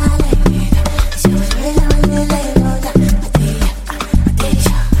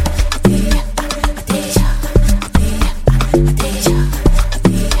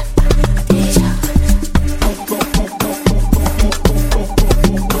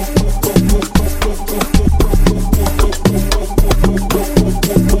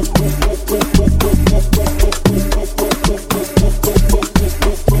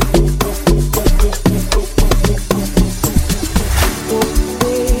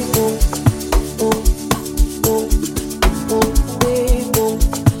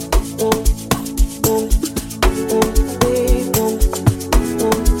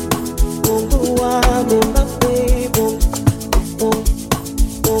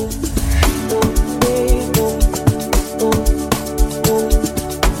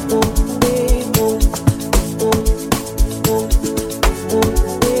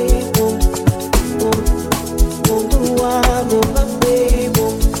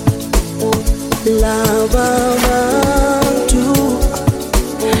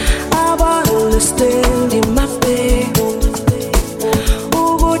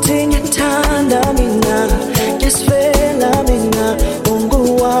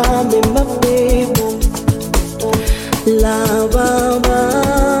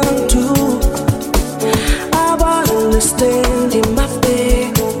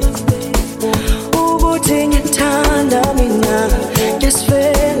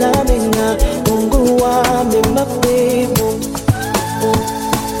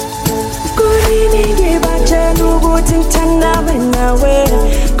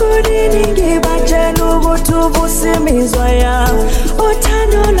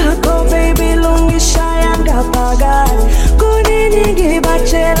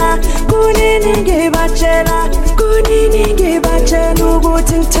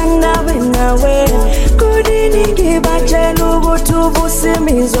 ngithanda wena we kudini ngibajela ukuthi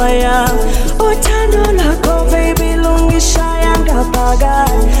ubusimizwa yami uthando lakho baby lungishaya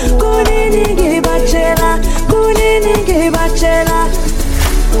ngaphakathi kudini ngibajela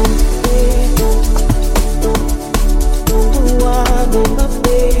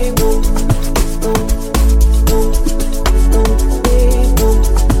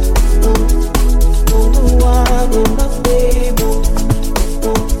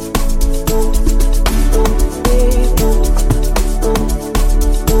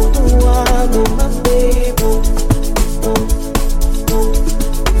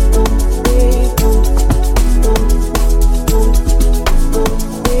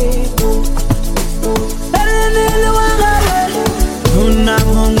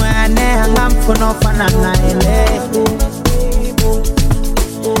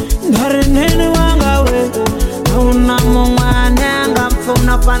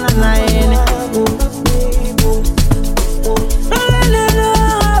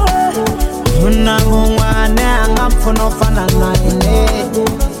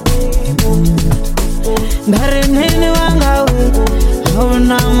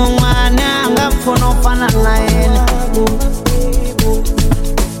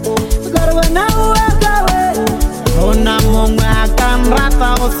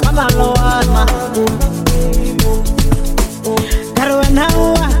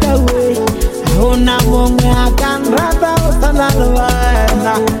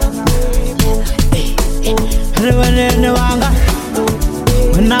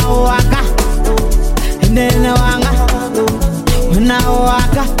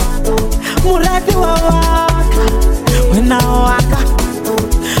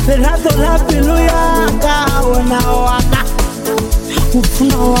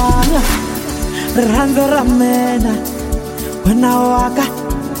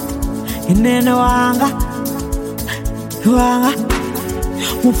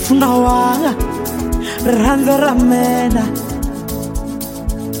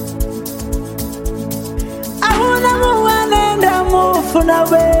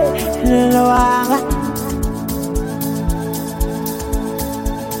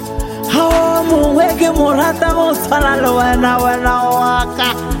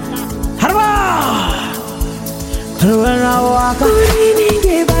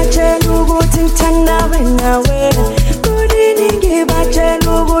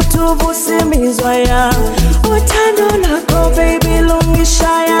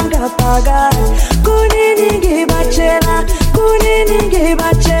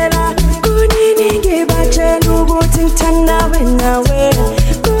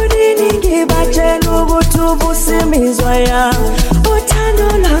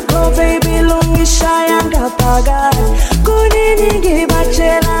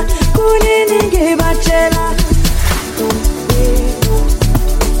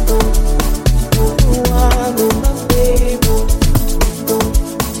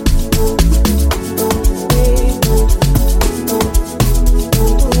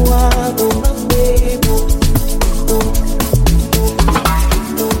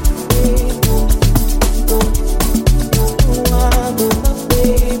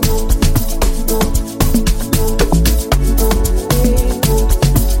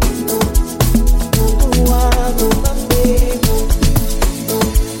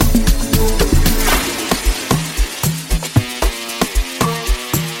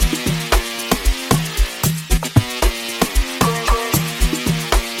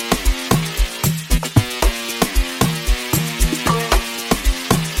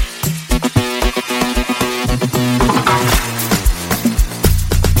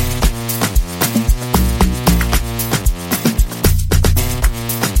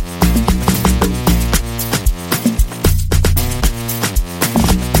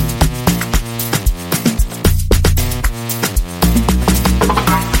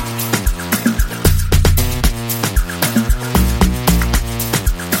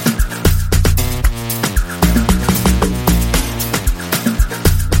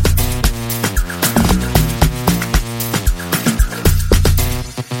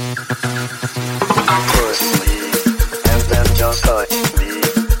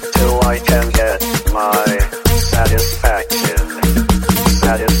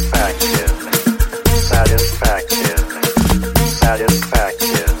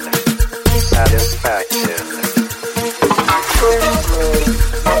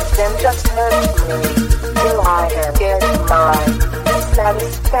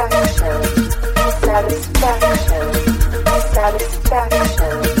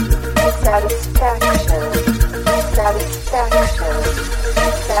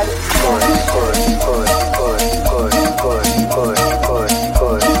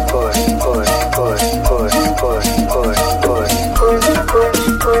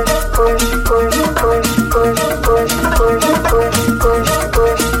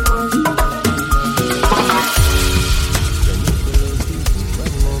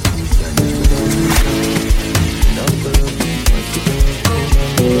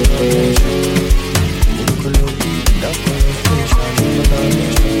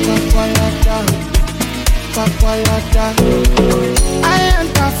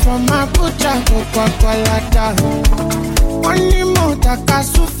kwakwalata. Only more that can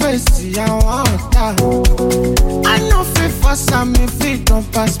surface, I want that. I know fit for some if it don't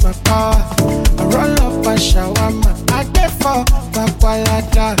pass my power. I roll up a shawarma, I get for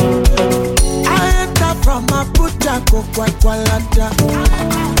kwakwalata. I enter from Abuja, go kwakwalata.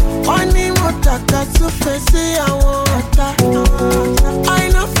 Only more that can surface, I want that. I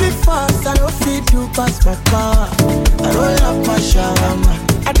know fit fast, I know fit to pass my power. I roll up a shawarma,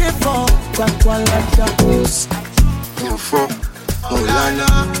 I get for kwakwalata. For Olana,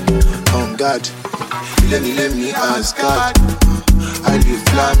 on God, let me ask God. I live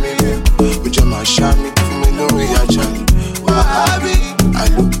flaming, with your mashami, me know we are jamming. Wahabi, I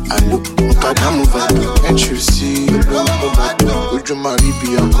look, Kadam over, can't you see? Would you marry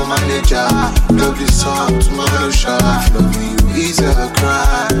be a manager? Love this song to my Russia. Loving you is a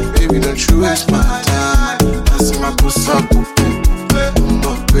crime, baby, don't you waste my time. I see my pussy up,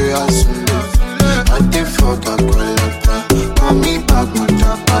 pay us some love. I did fuck up, me back,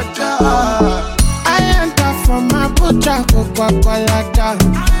 I enter from my butcher, go kwakwalata.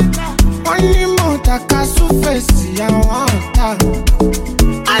 Only more that can surface, I want that.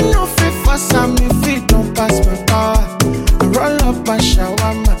 I know fit for some if it don't pass my power. I roll up a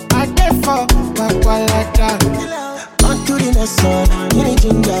shawarma, I get for kwakwalata. On to the next one, give me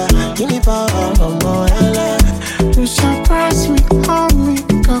ginger, give me power, more you surprise me, call me,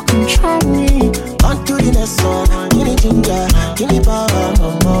 can't control me. On to the next one, give me ginger, give me power,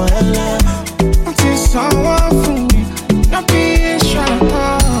 more until someone for me, not be shy.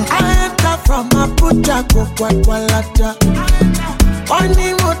 I enter from Abuja, go kwakwalata.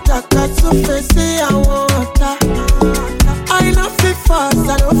 Only water can surface, I want that. I know fit fast,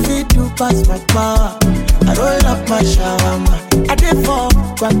 I know fit to pass my power. I roll up my shawarma, I did for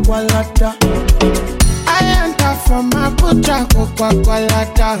kwakwalata. I enter from my butcher, go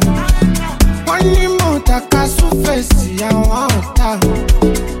kwakwalata. Only more that can surface, I want that.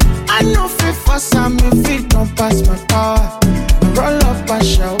 I know fit for some if it don't pass my power. I roll up a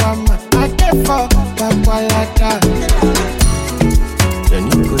shawarma, I get for kwakwalata.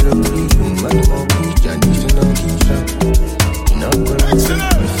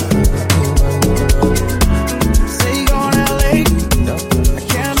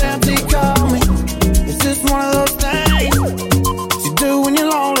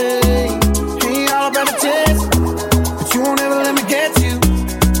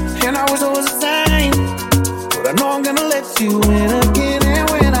 You in again, and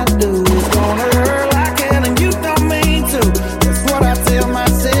when I do, it's gonna hurt like hell, and you don't mean to. That's what I tell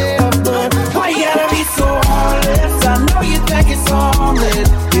myself, but why you gotta be so heartless? I know you think it's harmless.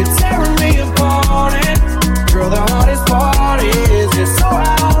 You're tearing me apart, and girl, the hardest part is you're so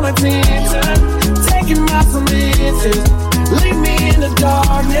out on attention, taking my permissions, leave me in the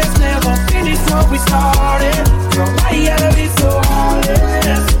darkness, never finish what we started. Girl, why you gotta be so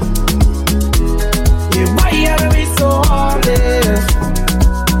heartless? Yeah, why you gotta be so heartless?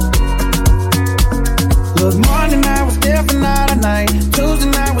 Look, Monday night was different, not a night. Tuesday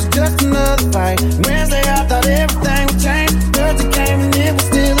night was just another fight. Wednesday I thought everything would change. Thursday came and it was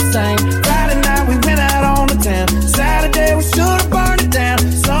still the same. Friday night we went out on the town. Saturday we should've burned it down.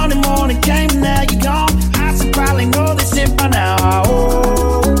 Sunday morning came and now you're gone. I should probably know this shit by now.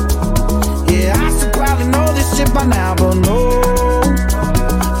 Oh, yeah, I should probably know this shit by now, but no.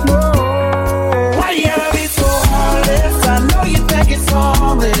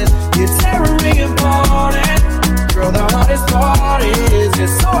 You're tearing me apart, and girl, the hardest part is you're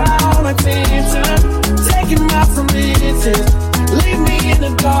so out on attention, taking my permissions, leave me in the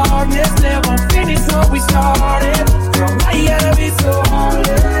darkness, never finish what we started. Girl, why you gotta be so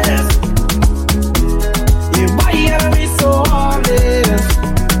heartless? Yeah, why you gotta be so heartless?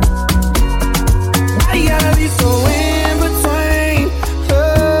 Why you gotta be so in between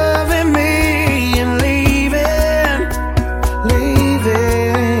loving me and leaving?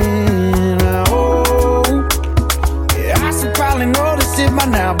 By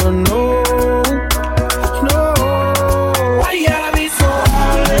now, but no. Why you gotta be so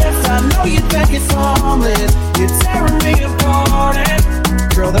heartless? I know you think it's harmless. You're tearing me apart, and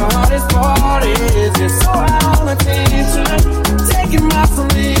girl, the hardest part is you're so out on attention, taking my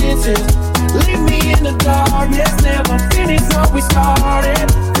permissions, leave me in the darkness, never finish what we started.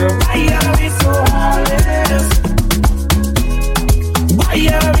 Girl, why you gotta be so heartless? Why you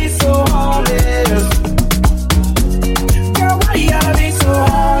gotta be so heartless? Why you gotta be so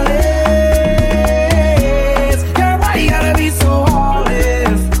heartless? Girl, why you gotta be so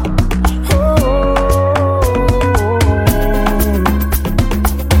heartless?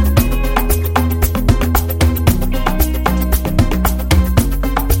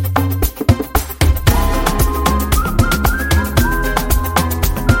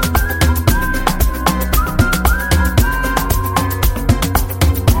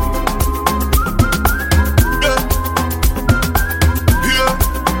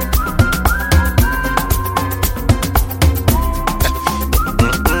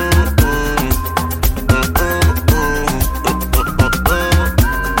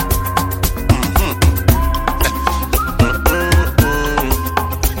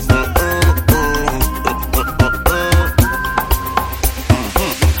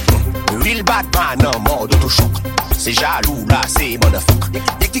 c'est jaloux là, c'est motherfucker.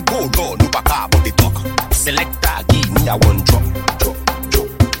 Y'a qui go low, nous pas qu'à porter talk. Selecta, give me a one drop.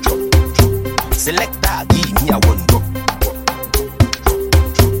 Selecta, give me a one drop.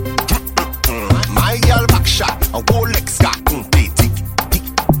 My girl back shot, a Rolex got compté. Tick, tick,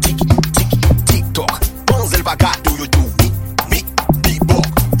 tick, tick, tick, tock. Bonze el bagat, do you do me, bebop.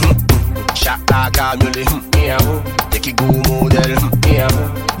 Shot la gamule, y'a qui go modèle,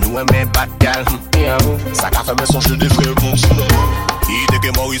 nous aimons bad gal, ça qu'a fait mes songes des frères comme ça. Il est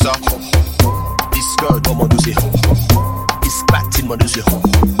que Morisa, disque dans mon dossier, disque platine mon dossier.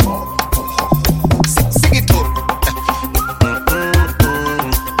 C'est qui tout.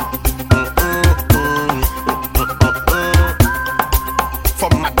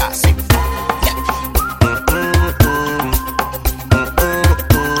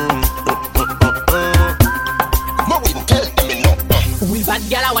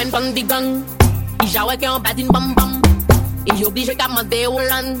 Pon di gang, I jawe ke an badin bam bam. E j'oblige ka mande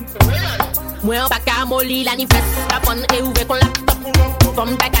Hollande. Moi an baka moli la ni fes. La fon e ouve kon laptop.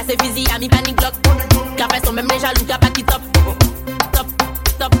 Fom ka kase fizi a mi panic block. Ka fes son même les jaloux ka baki top. Top,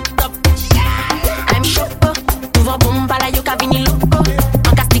 top, top. I'm choco. Nouveau bomba la yo ka vini loco.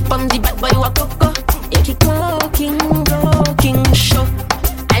 An ka stick pom di bad boy wa coco. E ki cooking show.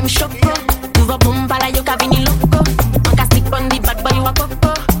 I'm choco. Nouveau bomba la yo ka vini loco. An ka stick pom di bad boy wa coco.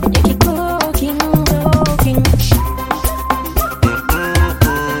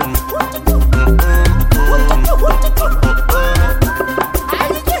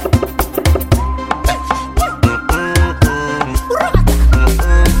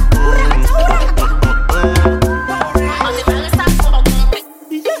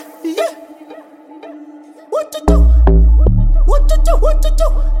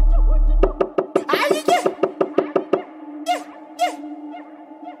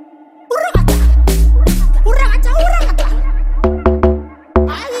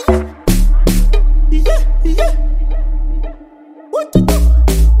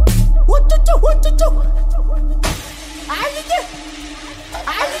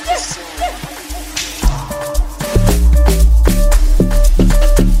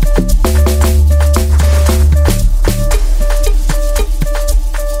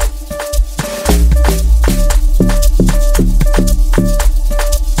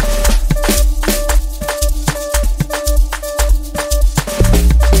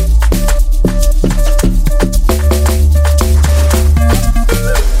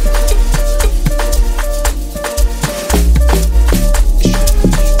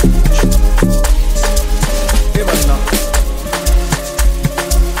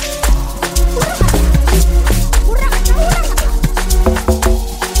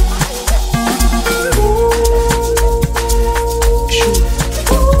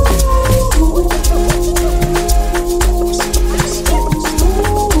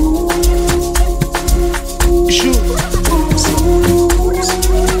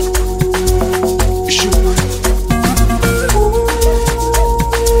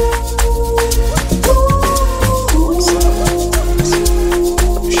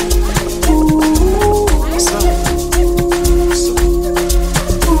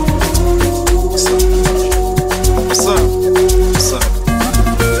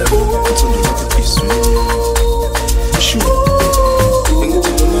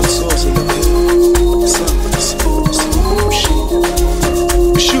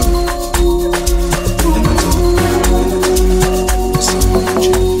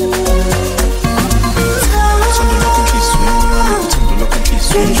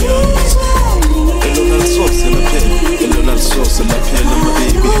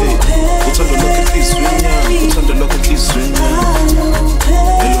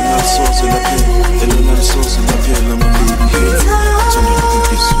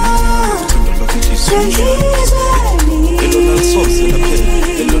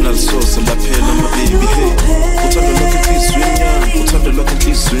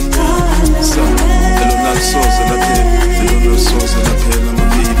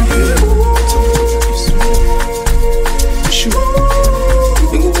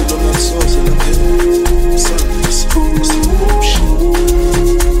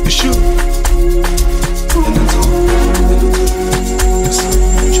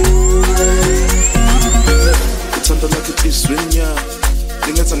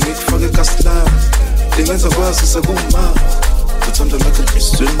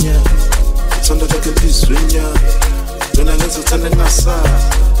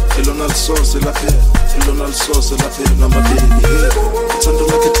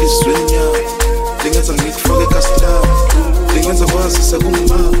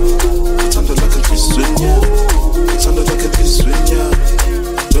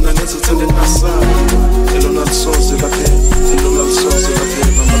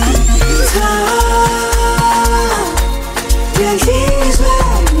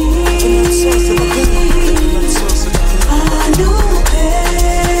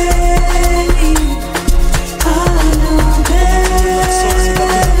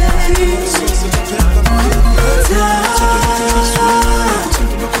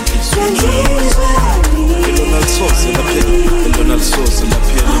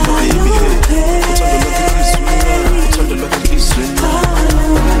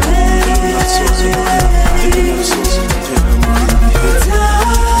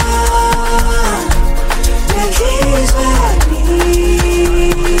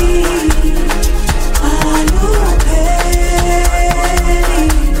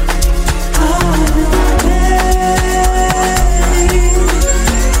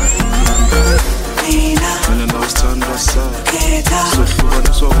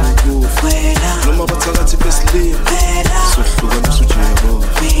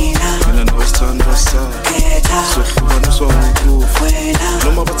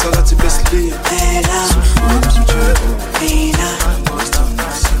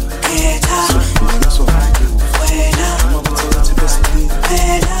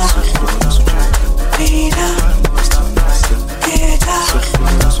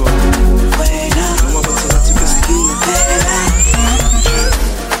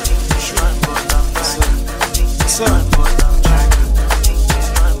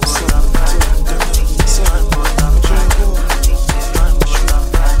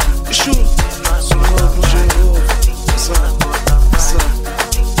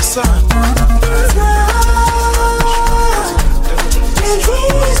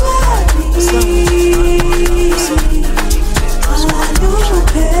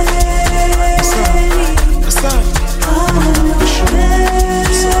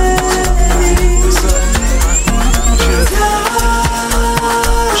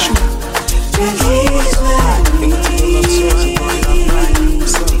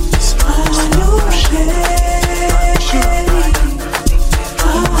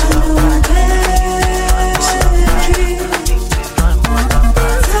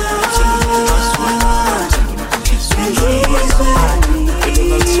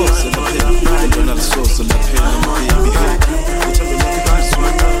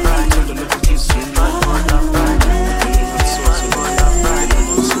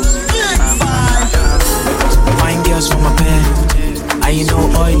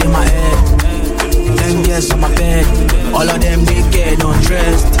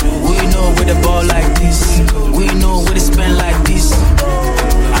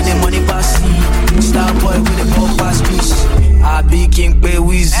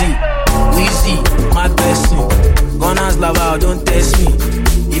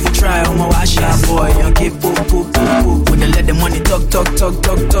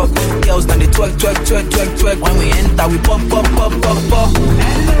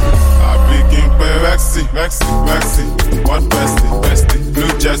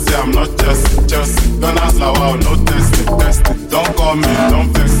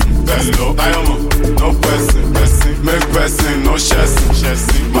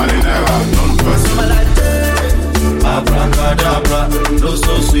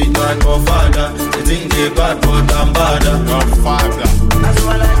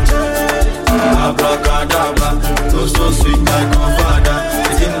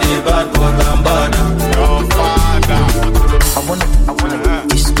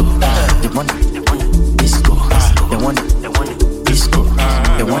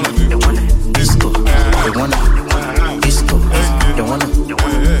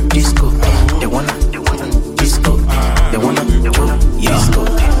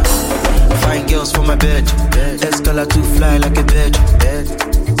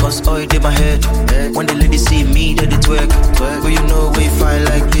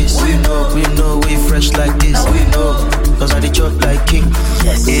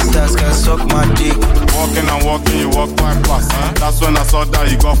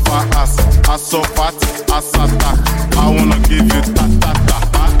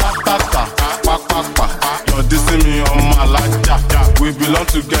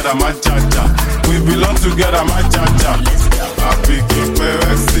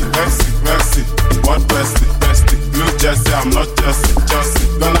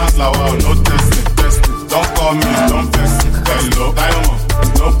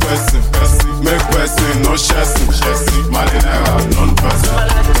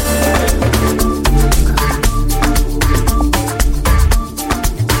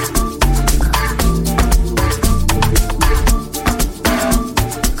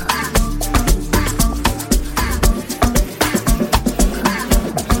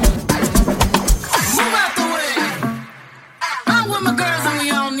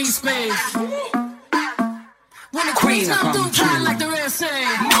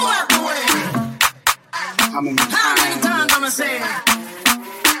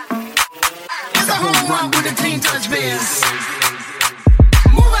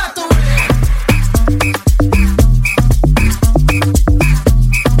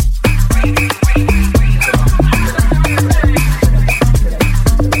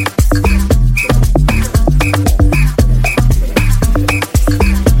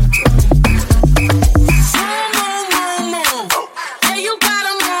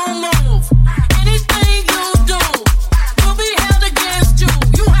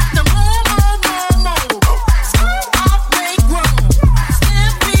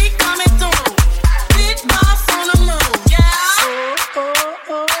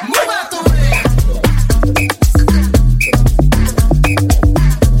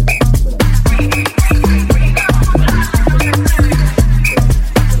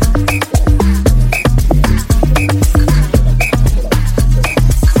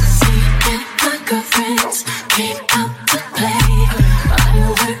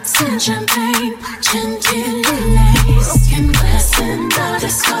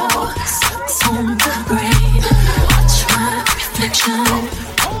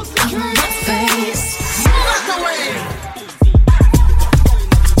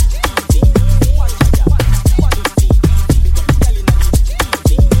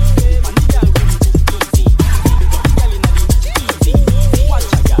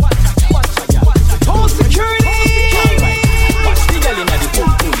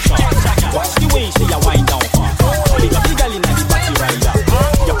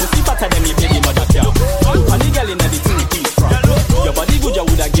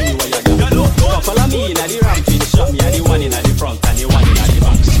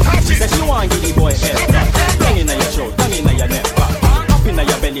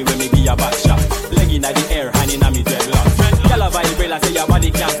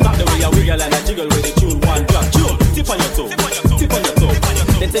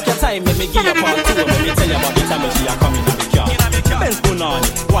 time, let me give you part two. Let me tell you about the time when she a coming in the car. Benz Punani,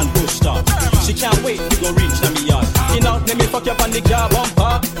 one push start. She can't wait to go reach the me yard. You know, let me fuck you up on the car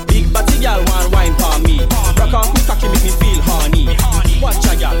bumper. Big batty girl want wine for me. Rock off me cocky make me feel horny. Watch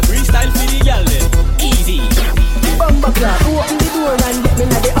a girl, freestyle for the girl then. Easy. Bumper club, open the door and get me in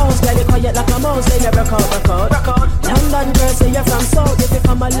the house. Girl, you quiet like a mouse, they never rock out. London girl, say you're from South. If you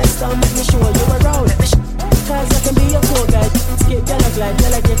come a Leicester, make me show you around. Cause I can be your tour guide. Skip, girl, I glide,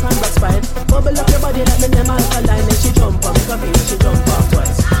 girl, I get on back spine. Bubble up your body like me name alkaline. And she jump up, come in, she jump up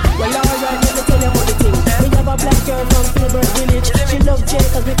twice. Well, alright, let me tell you about the thing. We have a black girl from Filbert Village. She love Jay,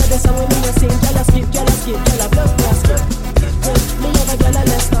 cause we got the song when me a sing. Girl, I skip, girl, I blood basket. Me have a girl, I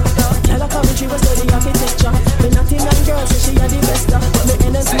Leicester. Girl, I come and she was study architecture. Me nothing and girl, so she a the best. But me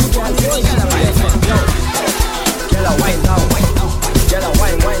NSC, girl, yo, girl, I wine down. Girl, I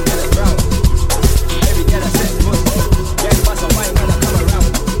wine, girl, I drown. Every girl I set foot. Girl, pass a wine, girl, I come around.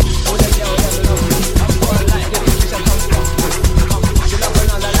 Oh, that girl, let me know. I'm going like the fish and come from. She love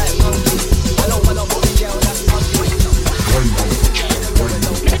when all I like monkey. I don't want no booty girl, that's monkey.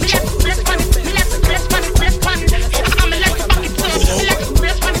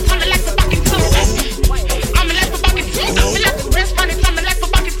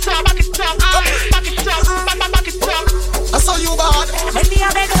 I saw you bad. Let me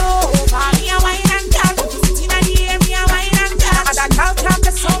have a go. Me a wine and girl. Sitting in the air, me a wine and girl. And that girl come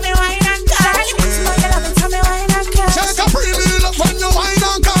to show me wine and girl. Know you love it, tell me wine and girl. Take a pretty look when you wine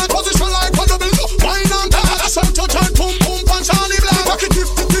and girl. Position like a double wine and girl. That's how to turn pum pum punch Charlie Black. Back it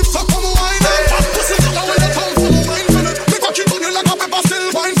tip, so come wine and girl. Pussy get away the tongue from wine for me. Me cocky bunny like a pepper still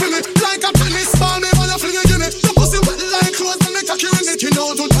wine for me. Like a tennis ball, me wanna fling it in it. Your pussy wet like clothes, and me cocky ring it. You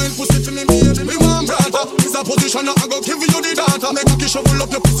know to turn pussy for me, baby, me want brother. Is a position I go give you the data. Make cocky shovel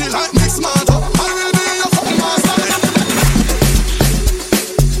up your pussy like mix matter. I will be your fucking master.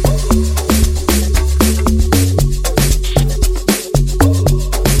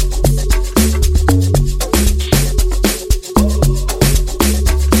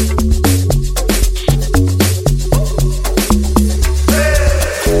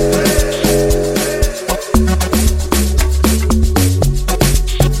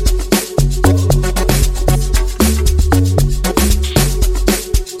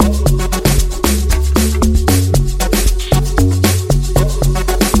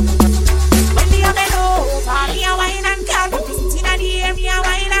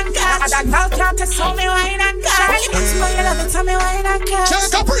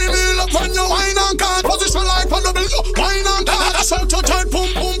 Take a pretty look when you wine and girl. Position like a double wine and girl. That's how to turn pum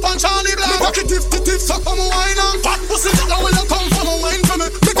pum punch Charlie Black. Me cocky tip, so come wine and fat pussy get away you come from wine for me.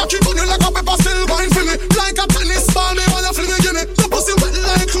 Me cocky bunny like a pepper still wine for me. Like a tennis ball, me wanna fling it in it. Your pussy wet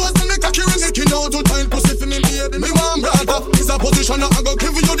like clothes, and me cocky ring it. You know to turn pussy for me, baby, me want brother. Is a position I go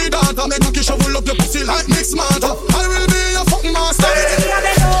give you the data. Me cocky shovel up your pussy like mix matter. I will be your fucking master.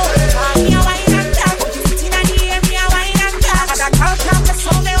 Me a wine and girl. Sitting in the air, me a wine and girl. And that girl come to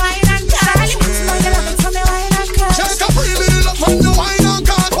show me wine and girl. Know you love it, tell me wine and girl. Take a pretty look when you wine and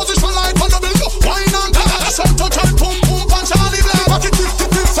girl. Position like a double wine and girl. That's how to turn pum pum punch Charlie Black. Back it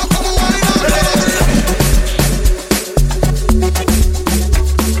tip, so come wine and girl.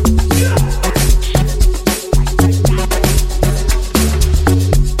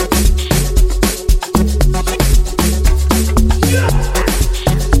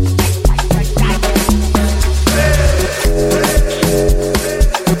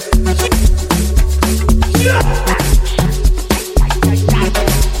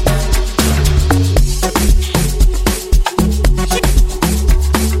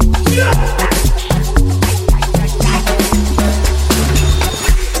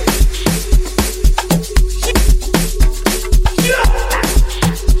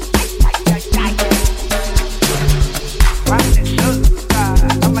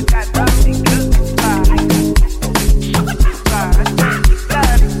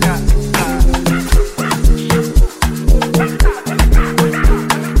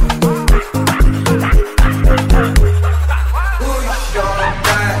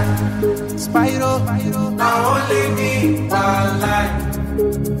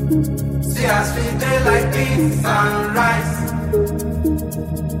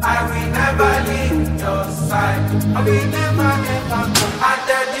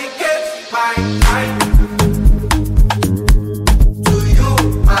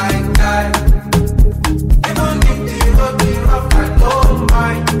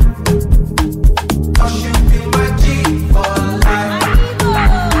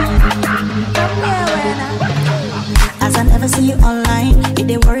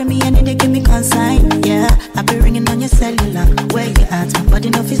 Where you at? But body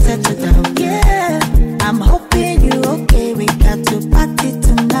no fit settle down. Yeah, I'm hoping you okay. We got to party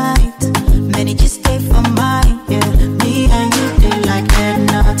tonight. Many just stay for mine. Yeah, me and you do like head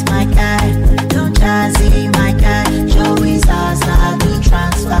not my guy. No jazzy, my guy. Show is ours, I do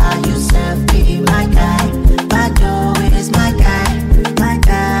transfer. Yourself be my guy. My dough is my guy, my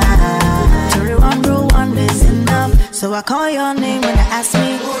guy. Jury one rule one is enough. So I call your name when they ask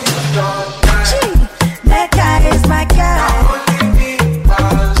me. Gee, that guy is my guy.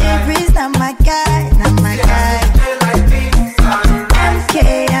 Jerry's not my guy, not my guy. MK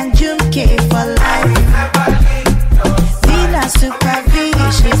and Junke for life. Vina Super V,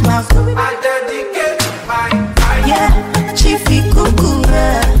 she's my food. Yeah, Chiefy Cuckoo.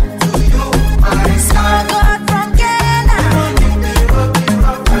 God from Ghana.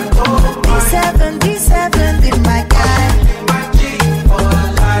 B7, be my guy.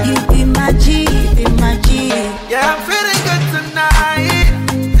 You be my G, be my G. Yeah, I'm feeling good tonight.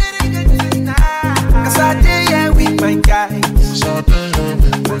 Cause I did yeah with my guys.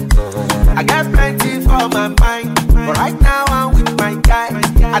 I got plenty for my mind. But right now I'm with my guys.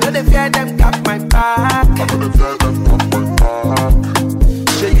 I know they fear them got my back.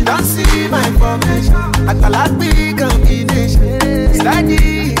 So you don't see my formation. I call out big combination.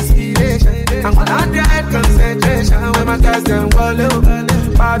 Steady inspiration. I'm 100 concentration. When my guys them go low,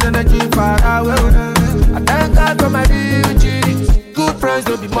 bad energy far away. I thank God for my beauty. Good price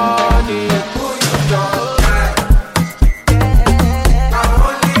don't be money.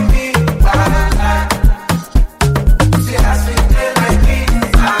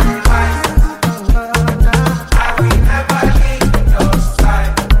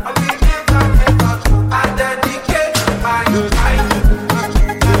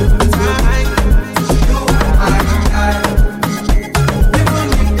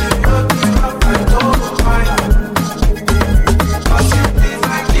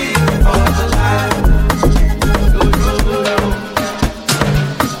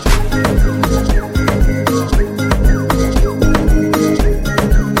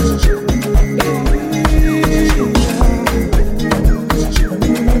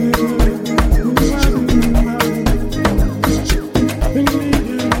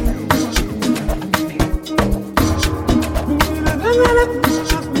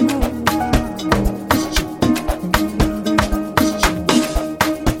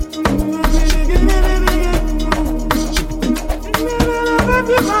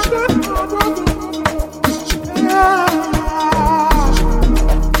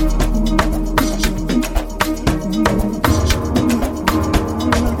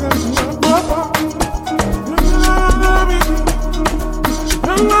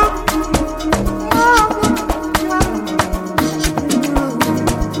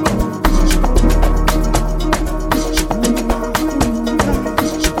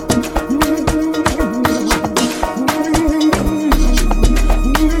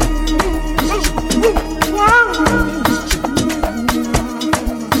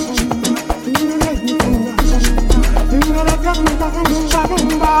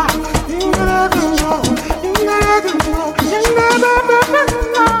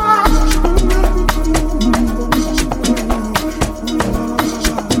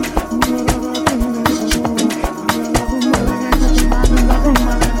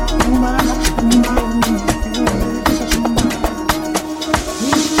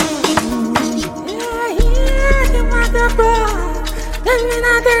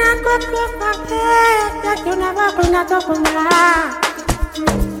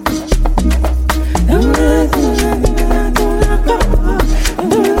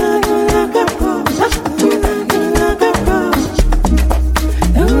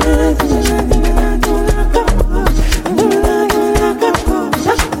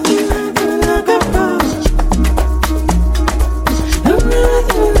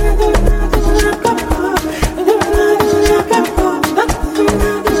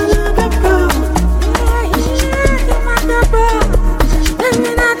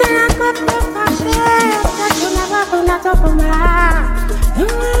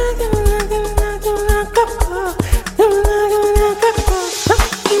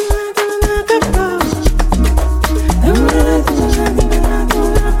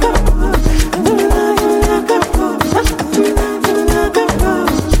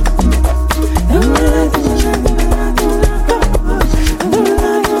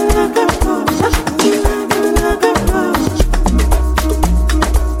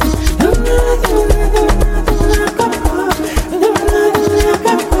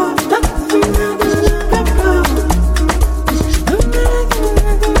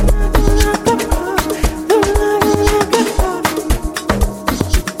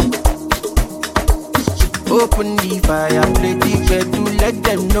 Open the fire, play the bed to let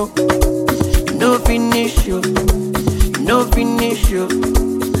them know. No finish you, no finish you.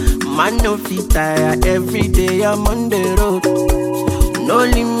 Man no fit tire, every day I'm on the road. No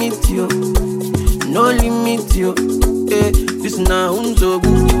limit you, no limit you. This now so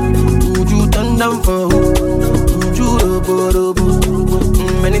good. Would you turn down for who? Would you robo?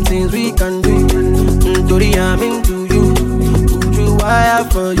 Many things we can do. Tori, I'm into you. Would you wire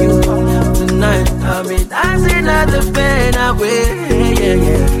for you? Tonight I'll be dancing at the pen away.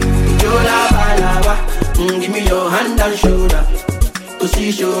 Yeah. Yo lava lava, give me your hand and shoulder. To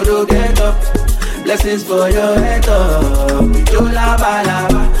see shoulder get up. Blessings for your head up. Yo lava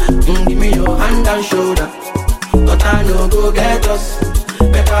lava, give me your hand and shoulder. But I no go get us.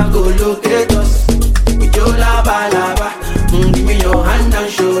 Pepper go locate us. Yo lava lava, give me your hand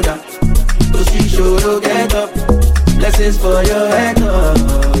and shoulder. To see shoulder get up. Blessings for your head up.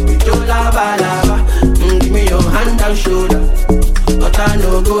 Yo lava lava, give me your hand and shoulder. But I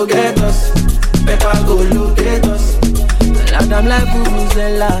no go get us. Pepper go locate us. Lord, I'm like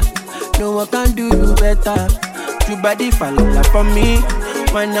Vuvuzela. No one can do you better. You body fall for me.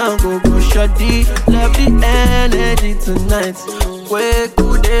 Why now go shorty? Love the energy tonight. Wake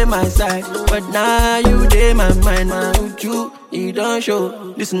good day my side, but now you day my mind. Man, with you don't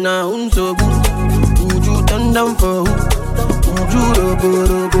show. This now so good. Would you turn down for who? Would you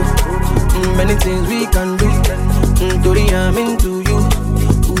robo? Many things we can do. Tori, I'm into you.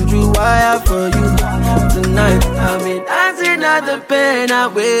 Would you wire for you? Tonight I'll be dancing at the pen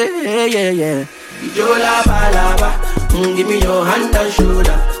away. Yeah. Yo lava lava, give me your hand and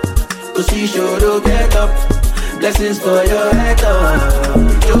shoulder. To see shoulder get up. Blessings for your head up.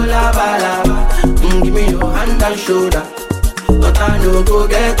 Yo lava lava, give me your hand and shoulder. But I no go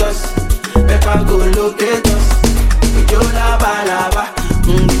get us. Pepper go locate us. Yo lava lava,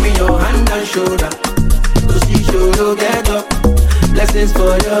 give me your hand and shoulder. To see shoulder get up. Blessings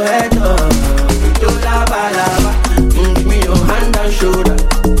for your head up. Yo lava lava, give me your hand and shoulder.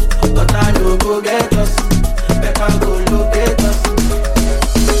 But I no go get us. Pepper go locate us.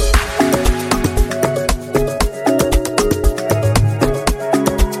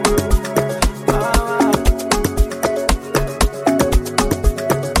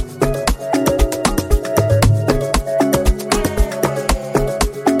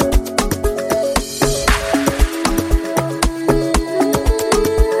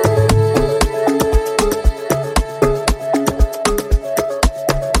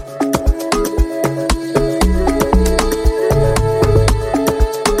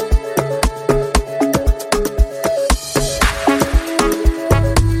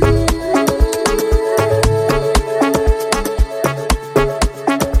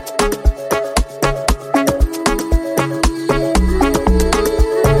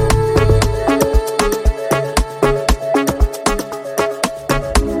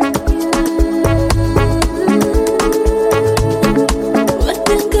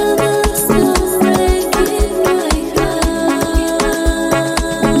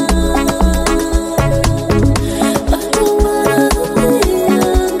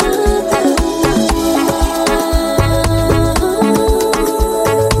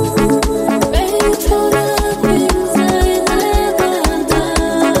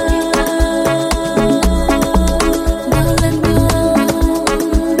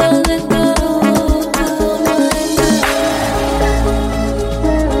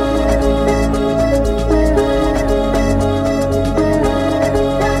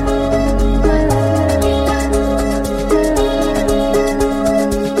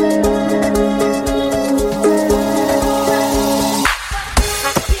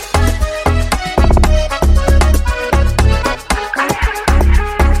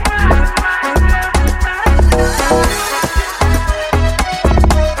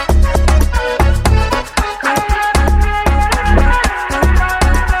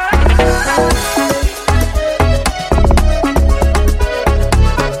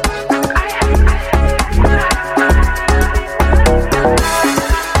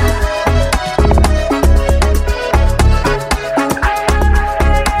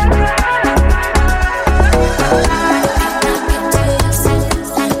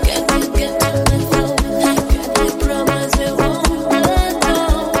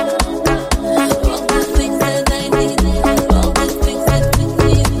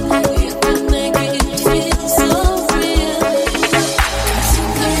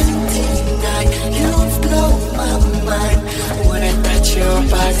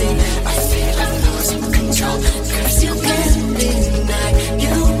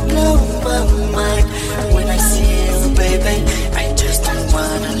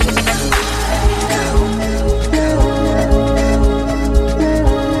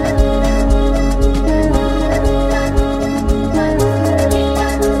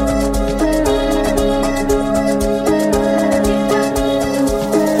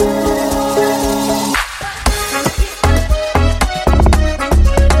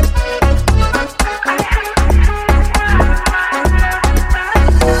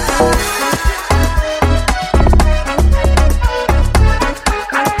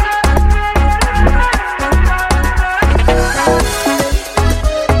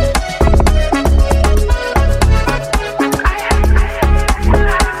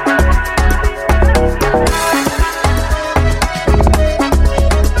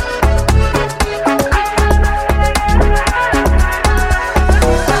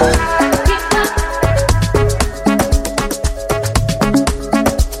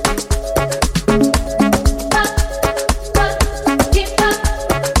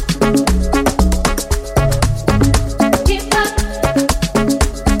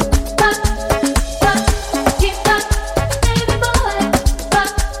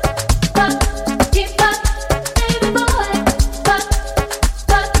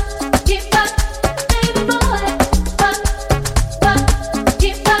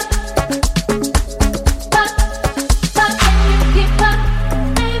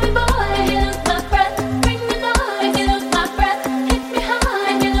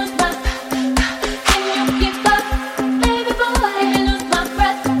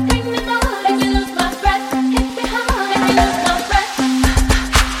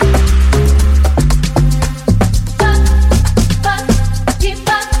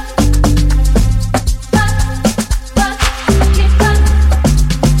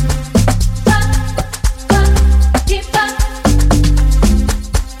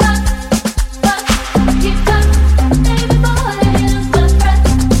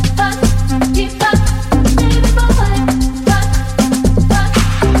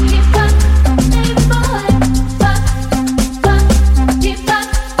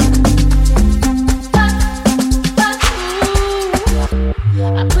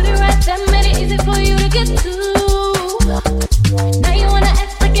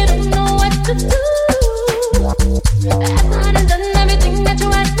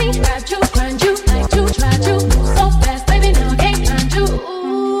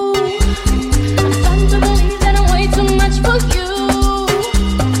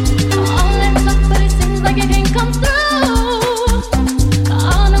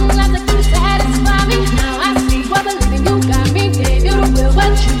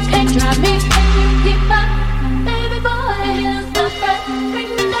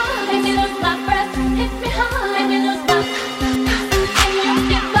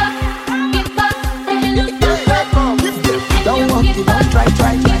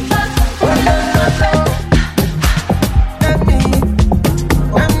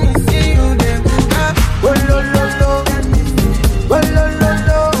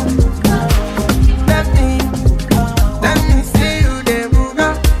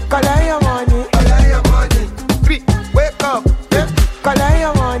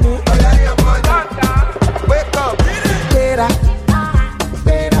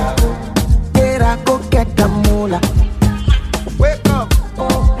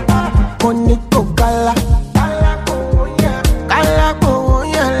 Koniko kala. Kala ko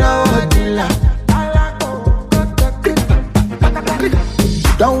yellow dilla.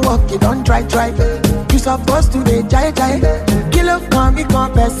 Don't walk, you don't try. You supposed to be jai. Kilo come,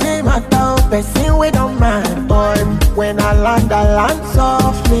 become person, matter, person we don't mind, boy. When I land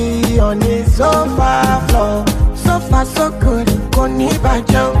softly on the sofa floor. So far so good, koni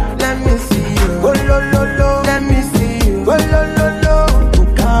bajo. Let me see you, oh lo lo lo. Let me see you, oh lo lo lo.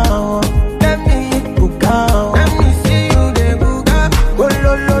 Bukao, let me bukao. Let me see you, de buka, oh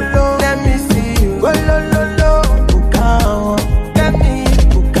lo lo lo. Let me see you, oh lo lo lo. Bukao, let me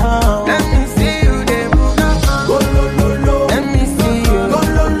bukao. Let me see you, de buka, oh lo lo lo. Let me see you, oh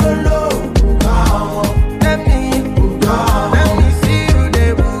lo lo lo. Bukao, let me bukao. Let me see you, de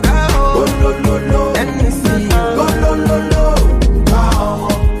buka, oh lo lo lo. Let me see you, oh lo lo lo. Bukao,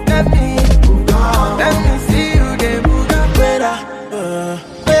 let me bukao. Let me see you, de buka.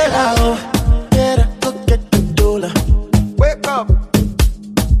 Better, go get the dollar. Wake up.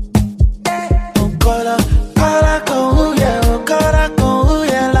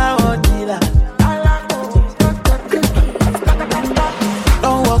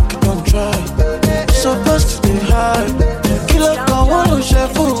 Don't walk, don't try. Supposed to be high. Kilo come on,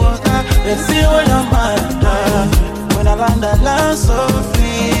 chef for water. Let's see what I'm at. When I land so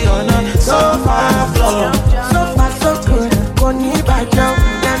free on a sofa floor. So far so good, koni bajo.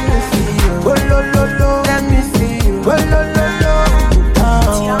 Let me see you, oh lo lo lo. Let me see you, oh lo lo lo.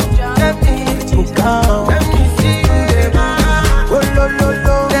 Let me bukao. Let me see you, oh lo lo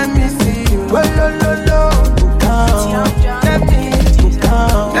lo. Let me see you, oh lo lo lo. Bukao. Let me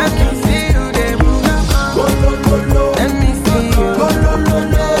bukao. Let me see you, oh lo lo lo. Let me see you, oh lo lo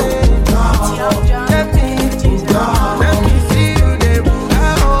lo. Let me bukao. Let me see you,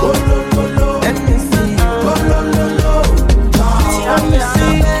 oh lo lo lo. Let me see you, oh lo lo lo. Let me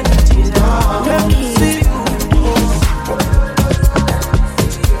see you. Let me see you.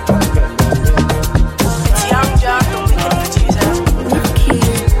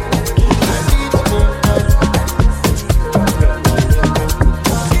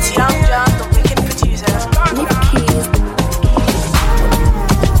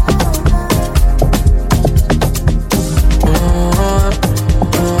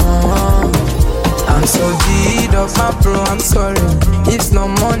 I'm so deed of my bro, I'm sorry. If no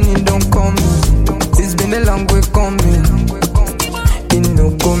money, don't call me. It's been a long way coming. It no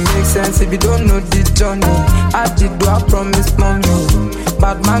go make sense if you don't know the journey. I did do, I promise mommy.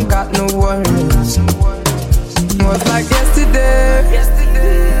 Bad man got no worries. It was like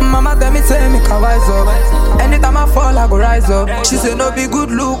yesterday. Mama tell me, say me can wise up. Anytime I fall, I go rise up. She say no be good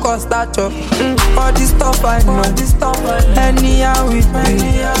look or stature. All this stuff I know. Anyhow we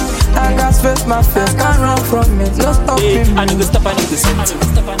be. I got face my face, can't run from it. No stopping me. I need to stop, I need to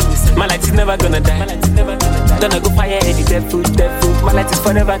set. My light is never gonna die. Gonna go fire any dead food. My light is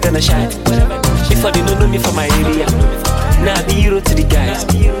forever gonna shine. If they don't know me from my area, now I be hero to the guys.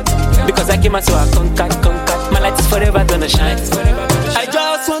 Because I came out so I conquered. My light is forever gonna shine. I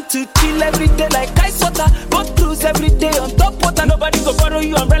just want to chill every day like ice water. Go cruise every day on top water. Nobody go borrow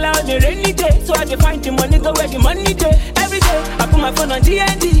you umbrella on a rainy day. So I dey find the money, go where the money day. Every day I put my phone on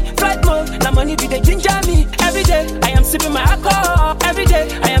GND, flight mode. Now money be the ginger me. Every day I am sipping my alcohol. Every day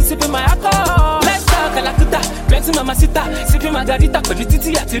I am sipping my alcohol. Let's talk Calacuta, plenty mamacita, sipping margarita,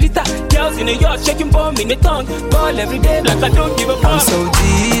 polititi atirita. Girls in a yacht shaking bomb in the tongue. Ball every day like I don't give a fuck. I'm so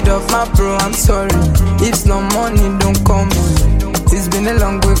deed of my bro, I'm sorry. If no money, don't call me. It's been a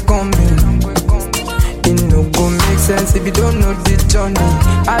long way coming. It no go make sense if you don't know the journey.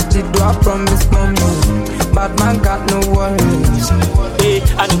 I did do, I promise mommy. Bad man got no worries. Hey,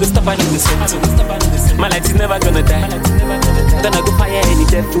 I need to stop, I need to set. My light is never gonna die. Gonna go fire any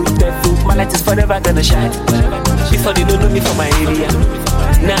dead food. My light is forever gonna shine. Before they don't know me from my area,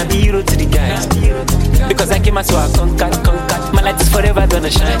 now I be hero to the guys. Because I came out so I conquered. My light is forever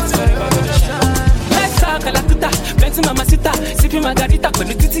gonna shine. Calacuta, plenty mamacita, sipping margarita,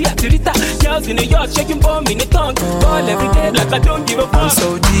 polititi atirita. Girls in a yacht shaking bomb in the tongue. Ball every day like I don't give a fuck. I'm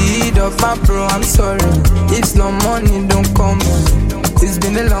so deed of my bro, I'm sorry. If no money, don't call me. It's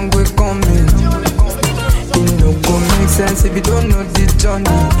been a long way coming. It no go make sense if you don't know the journey.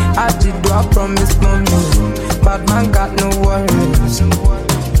 I did do, I promise mommy. Bad man got no worries.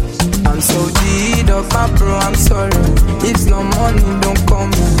 I'm so deed of my bro, I'm sorry. If no money, don't call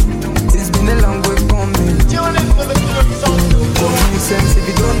me. It's been a long way coming. It no go make sense if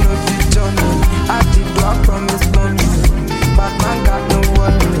you don't know the journey. I did do, I promise mommy. Bad man got no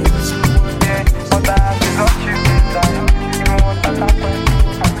worries. Yeah, but I have to love you inside. Even what I happen,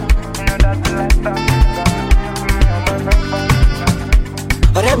 you know that's the lifestyle.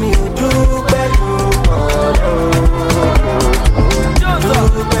 mi ò dúpẹ́ ló mọ̀ọ́rẹ́ o.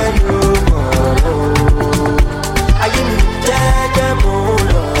 Dúpẹ́ ló mọ̀ọ́rẹ́ o. Ayé mi jẹ́jẹ́ mo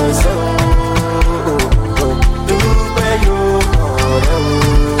lọ sọ. Dúpẹ́ ló mọ̀ọ́rẹ́ o.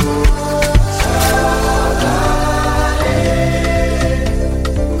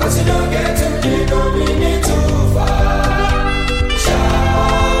 Cause you don't get to be dominant too far.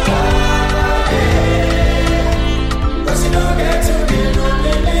 Cause you don't get to be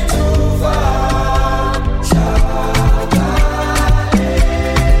dominant too far.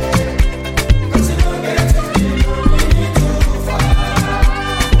 Cause you don't get to be dominant too far.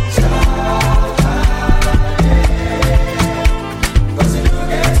 Cause you don't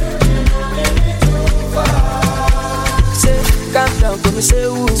get to be dominant too far. Say, calm down, come and say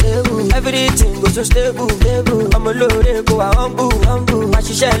woo. Everything goes so stable. I'm a loaded, go humble. My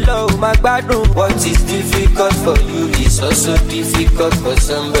shisha low, my gbadun. What is difficult for you is also difficult for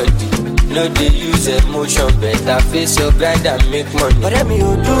somebody. No, they use emotion, better face your grind and make money. But let me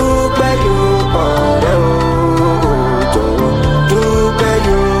do better, do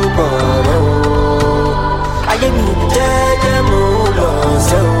better. I give me dead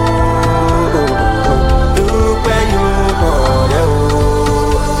emotion. Do better.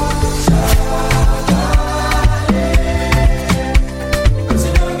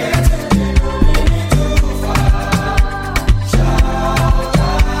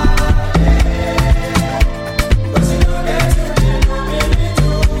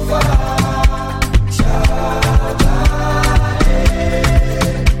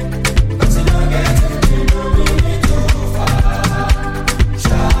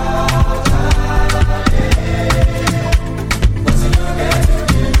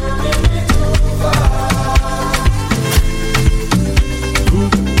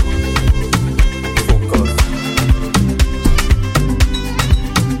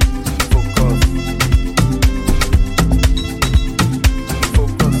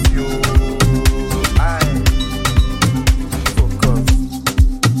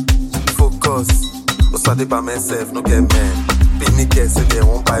 By myself, no get man. Penny get say they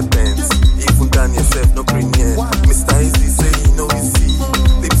won't buy pants. Even down yourself, no green yet. Mr. Easy say you know easy.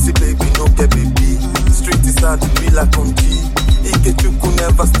 Lipsy baby, no get baby. Street is hard to be like on G. Ikechuku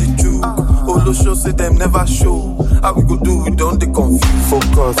never stitch you. Olo show say them never show. How we go do we don't they confuse.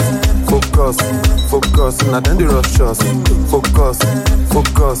 Focus. Now then they rush us. Focus.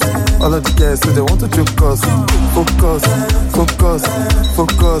 All of the guys say they want to choke us.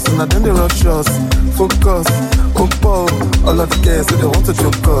 Focus. Now then they rush us. Focus. All of the guys say they want to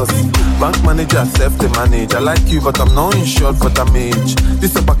choke us. Bank manager, self they manage. I like you, but I'm not insured for damage.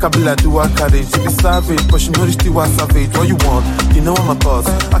 This a bacabilla do I carry. She be savage, but she know she still was savage. What you want? You know I'm a boss.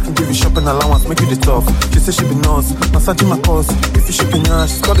 I can give you shopping allowance, make you the tough. She say she be nurse, massaging my pulse. If you shaking her,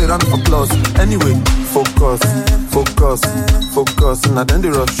 she's got a round of applause. Anyway, focus. Now then they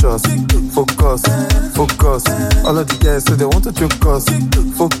rush us. Focus. All of the guys say they want to choke us.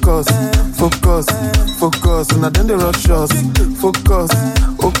 Focus. Now then they rush us. Focus.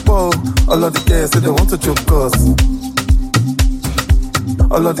 All of the guys say they want to choke us.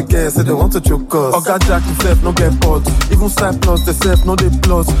 All of the guys say they want to choke us. Oga Jack himself no get pot. Even side plus the self no they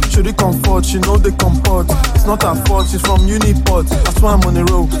plus. Should he comfort, she know they comport. It's not her fault, she's from Uniport. I swear I'm on the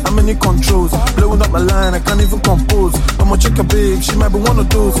road, how many controls? Blowing up my line, I can't even compose. I'ma check her babe, she might be one of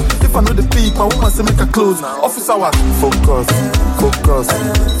those. If I know the peak, my woman say make her close. Office hours, focus.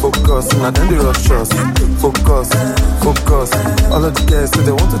 Now then they rush us. Focus. All of the guys say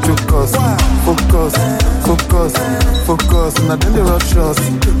they want to choke us. Focus. Now then they rush us.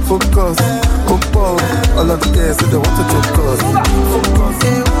 Focus. All of the guys say they want to choke us.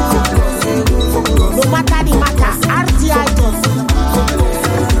 Focus. No matter the matter, RTI does.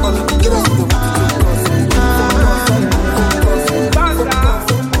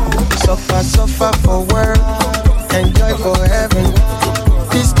 Suffer for work, enjoy for heaven.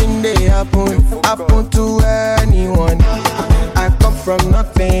 This thing they happen to anyone. I come from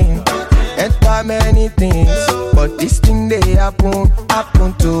nothing, enter many things, but this thing they happen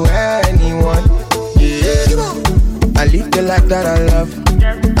to anyone. Yeah, I live the life that I love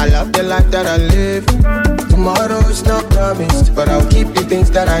the life that I live. Tomorrow is not promised, but I'll keep the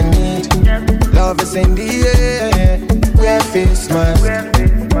things that I need. Love is in the air, wear face mask.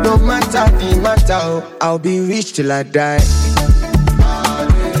 No matter the matter, I'll be rich till I die.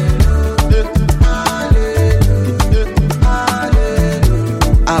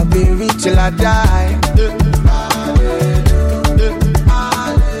 I'll be rich till I die.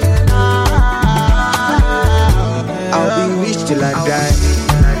 I'll be rich till I die.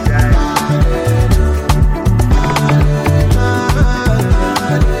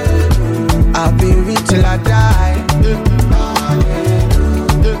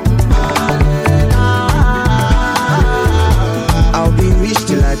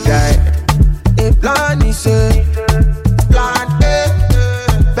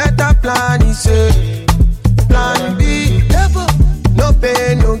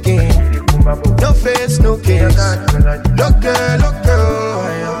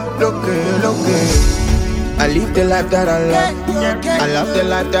 life that I love. I love the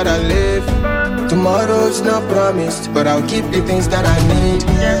life that I live. Tomorrow's not promised, but I'll keep the things that I need.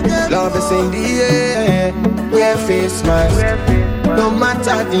 Love is in the air, wear face mask. No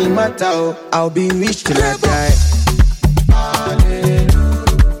matter the matter, I'll be rich till I die.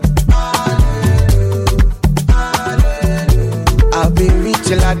 I'll be rich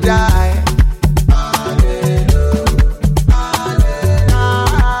till I die.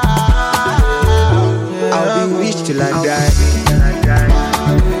 I'll be rich till I die.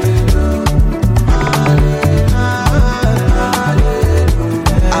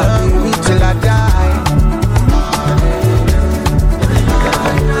 I'll be rich till I die.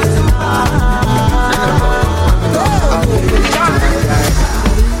 I'll be rich till I die.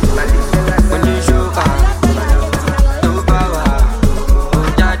 When you show up, no power, no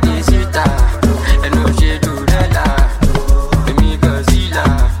daddy sita, and no shade to Rella, the Migazilla,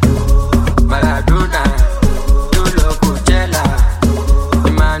 Maradona, Lolo Coachella,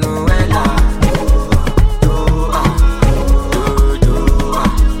 Emanuela,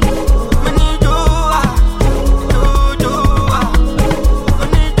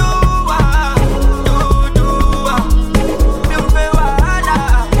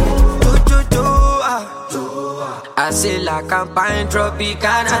 I say la campagne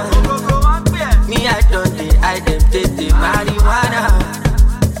Tropicana. Me I don't I them take the marijuana.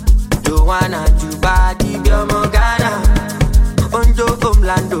 Joanna, Jubadi, Biomogana. Onjo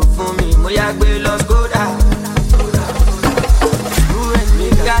Omlando for me, Moya Gbe Los Goda.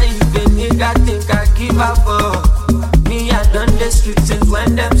 Nigga, even nigga think I give up for. Me I done the streets since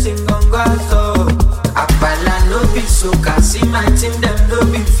when them sing on God so. Apala no be soca, see my team them no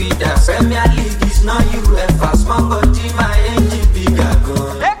be feeder. Premier League is not UEFA, small body my engine bigger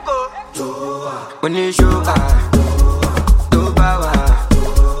gun. When you show up, to power,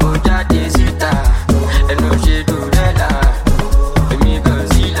 oh daddy sita, and no shade to Rella, the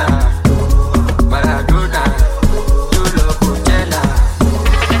Migazilla, Maradona, Lolo Coachella,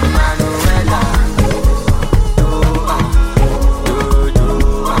 Emanuela,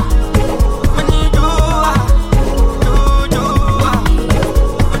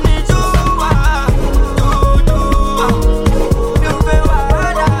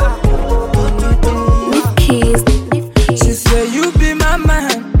 She say you be my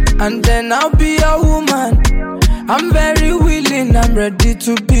man, and then I'll be your woman. I'm very willing, I'm ready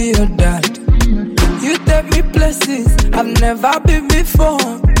to be your dad. You take me places I've never been before.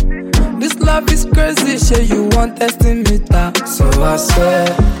 This love is crazy, shit, you want testing me that. So I swear,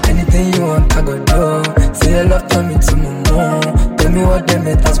 anything you want I go do. Say your love to me to my mom. Tell me what them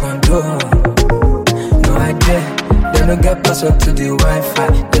haters gon' do. No idea, they don't get password to the Wi-Fi.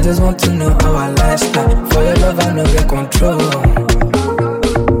 They just want to know our lifestyle. For your love I no get control.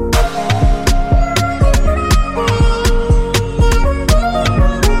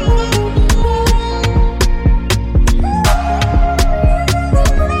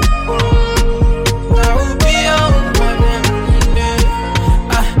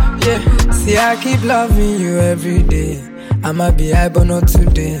 See, I keep loving you every day. I'ma be high, but not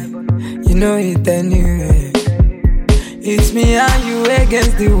today. You know it anyway. It's me and you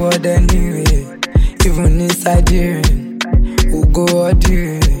against the world anyway. Even inside the rain, we'll go all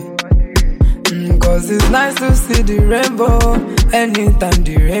the way. Cause it's nice to see the rainbow anytime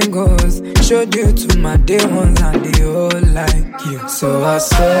the rain goes. Showed you to my day ones and they all like you. So I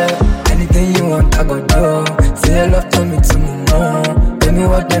swear, anything you want I go do. Say your love to me to my mom. Tell me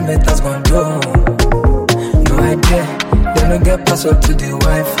what them haters gon' do. No idea, they don't get password to the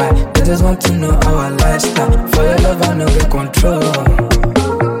Wi-Fi. They just want to know our lifestyle. For your love I no get control.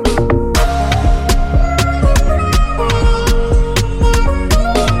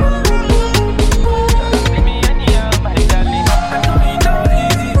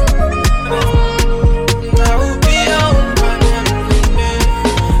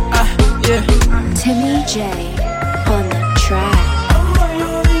 Timmy J on the track.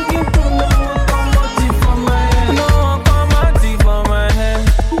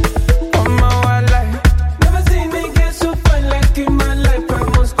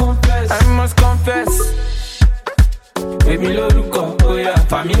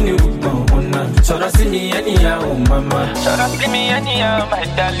 Family should I see me anyhow, mama? Should I see me anyhow, my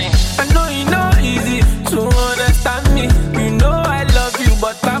darling? I know it's not easy to understand me. You know I love you,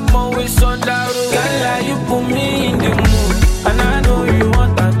 but I'm always on the road. Girl, you put me in the mood, and I know you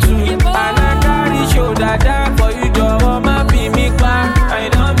want that too. And I carry shoulder down for you, Joe. My be me back. I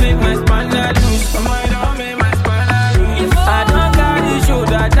don't make my spanner loose. I don't make my spanner loose. I don't carry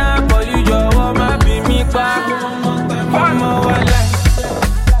shoulder down for you, Joe. My be me back. One more life.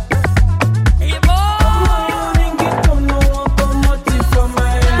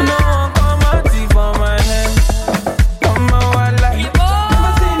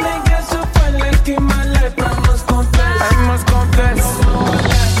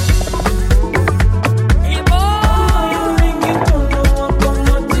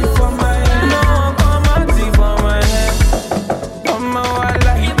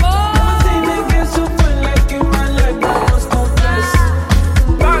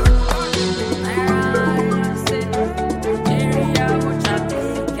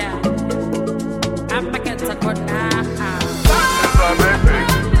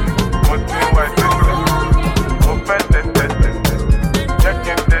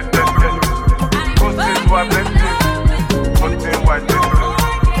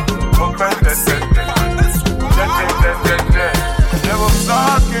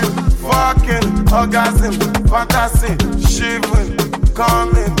 fantasy, shivering,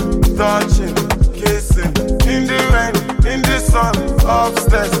 coming, touching, kissing. In the rain, in the sun,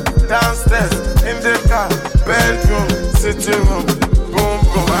 upstairs, downstairs, in the car, bedroom, sitting room, boom,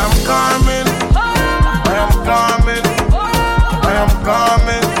 boom. I'm coming, I am coming, I am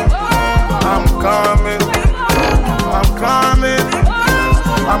coming, I'm coming, I'm coming,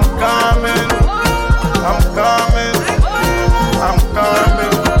 I'm coming, I'm coming, I'm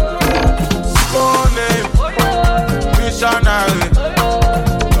coming. Morning, missionary,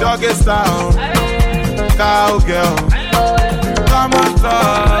 doggy style, cowgirl. Come on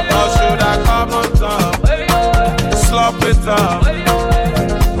top, or should I come on top? Slop it up,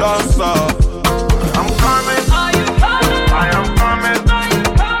 don't stop. I'm coming, I am coming, I am coming,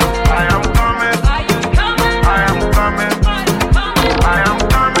 I am coming, I am coming, I am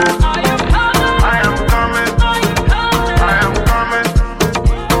coming, I am coming,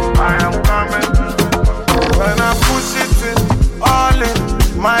 I am coming. When I push it in, all in,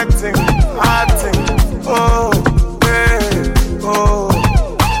 my thing, I think, oh, hey, oh.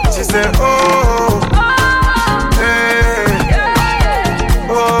 She said, oh, hey,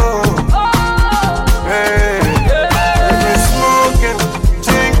 oh, hey. We've been smoking,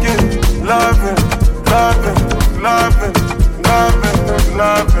 drinking, loving, loving, loving, loving,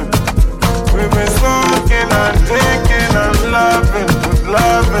 loving. We've been smoking and drinking and loving,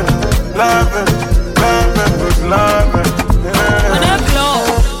 loving, loving, loving, loving.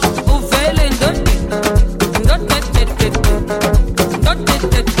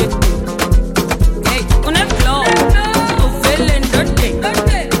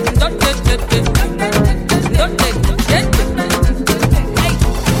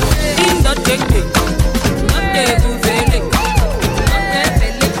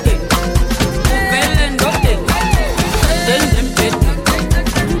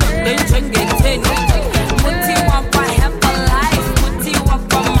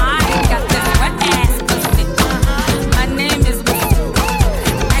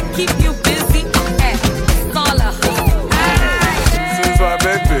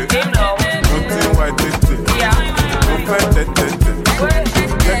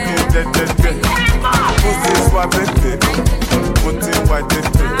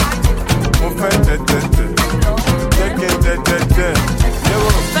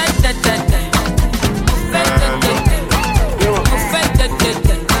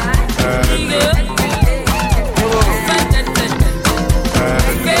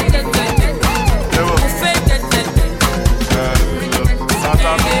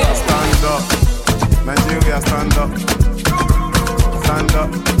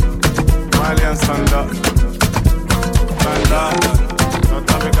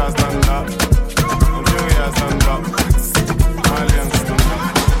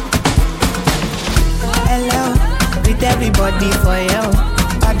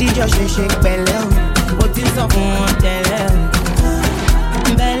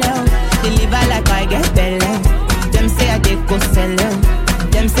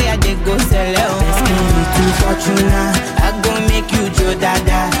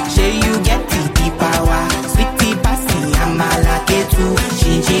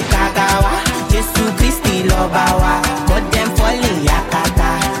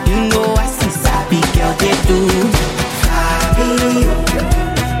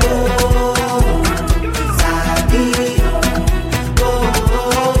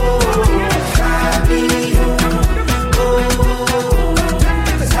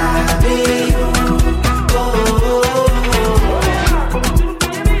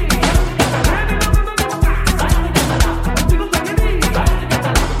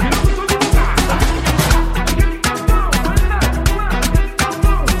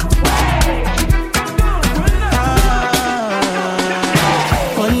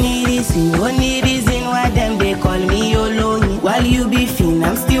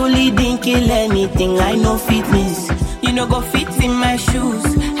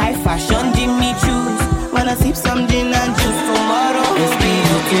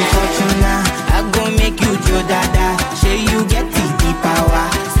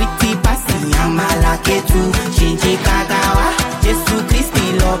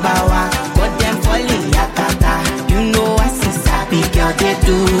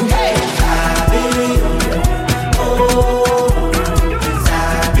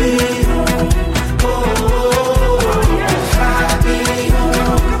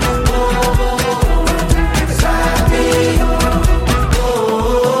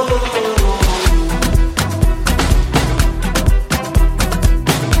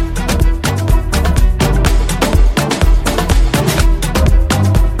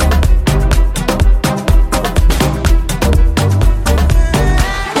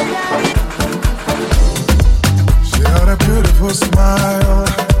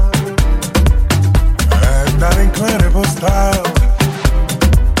 and that incredible style.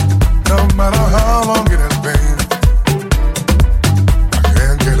 No matter how long it has been, I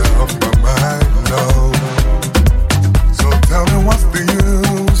can't get it off my mind, no. So tell me what's the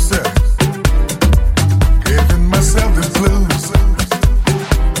use, giving myself the blues.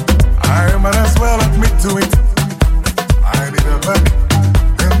 I might as well admit to it, I need her back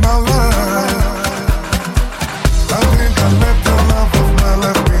in my life. I think I left the love of my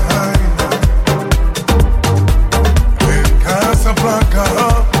life behind in Casablanca.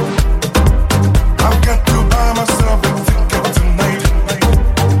 I've got to buy myself a ticket tonight.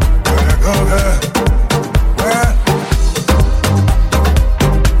 Gonna go there, where?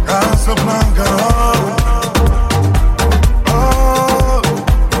 Casablanca. Oh,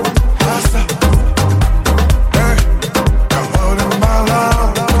 Casa. Hey, you're holding my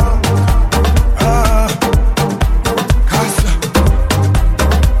love. Casa.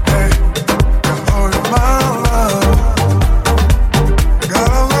 Hey, you're holding my love. You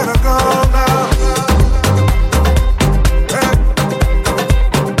gotta let her go now.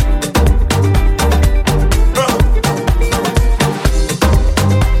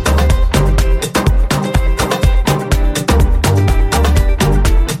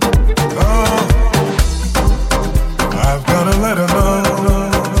 I've gotta let her know.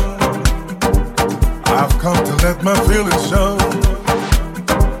 I've come to let my feelings show.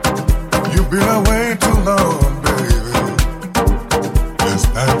 You've been away too long, baby. It's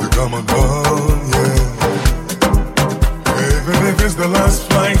time to come on home, yeah. Even if it's the last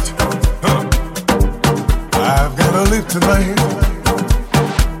flight, I've gotta leave tonight.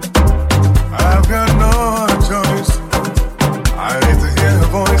 I've got no other choice. I need to hear her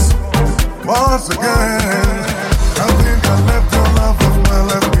voice once again. I think I left the love of my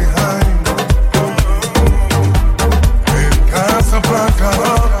life behind in Casablanca.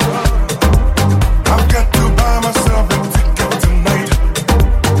 I've got to buy myself a ticket tonight.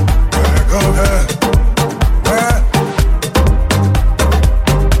 Gonna go there, where?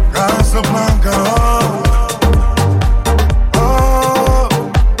 Casablanca. Oh,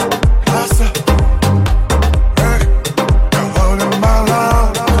 Casa. Hey, you're holding my love.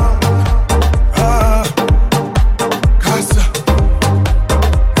 Casa.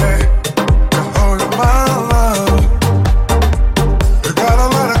 Hey, you're holding my love. You gotta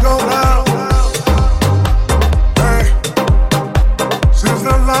let her go now. Hey, she's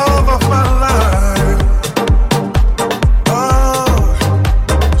the love of my life. Oh,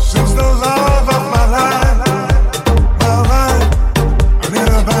 she's the love of my life. My life, I need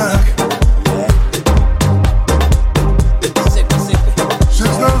her back.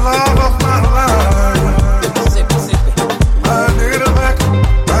 She's the love of my life. I need her back.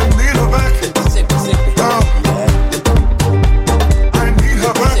 I need her back. Oh, I need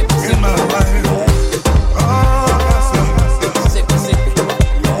her back in my life. Oh,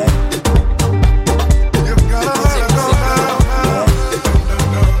 you gotta let her go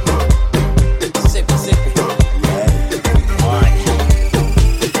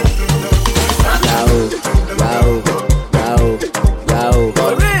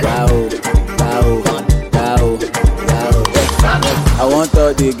I want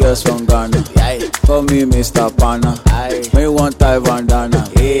all the girls from Ghana. Call me Mr. Pana. Me want Thai bandana.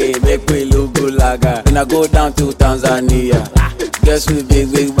 Hey, make me look good like a. When I go down to Tanzania, guess we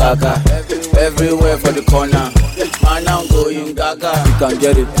big baka. Everywhere for the corner. Man, I'm going gaga. You can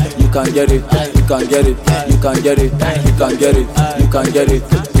get it, you can get it, you can get it, you can get it, you can get it, you can get it,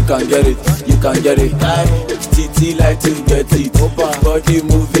 you can get it, you can get it. TT like to get it. Body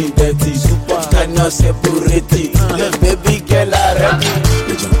moving dirty. Cannot separate it. Baby girl, I ready.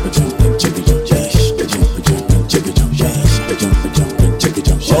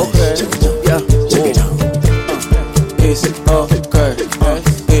 Okay, yeah, it's okay,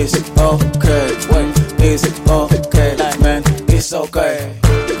 it's okay, it's okay, man, it's okay.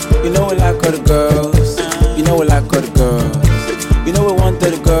 You know we like all the girls, you know we like all the girls, you know we want all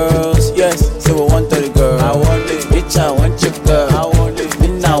the girls, yes, so we want all the girls. I want it, bitch, I want your girl, I want it,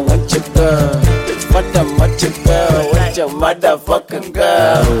 bitch, I want your girl, what the much your girl, want your motherfucking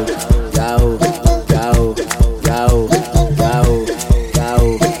girl. Yo, yo, yo, yo, yo, yo.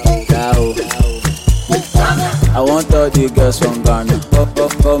 I want all the girls from Ghana.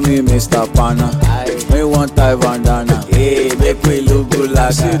 Call me Mr. Pana. Me want Thai bandana. Hey, make me look good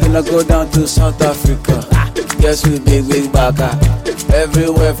like that. Gonna go down to South Africa. Guess we big baka.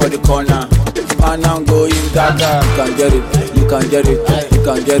 Everywhere for the corner. And I'm going gaga. You can get it, you can get it, you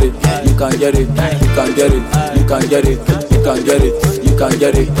can get it, you can get it, you can get it, you can get it, you can get it, you can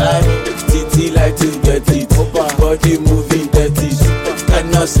get it. TT like to get it. Body moving dirty.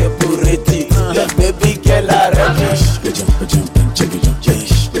 no separate. Baby girl, I rubbish.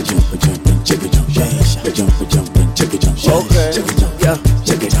 Okay, yeah.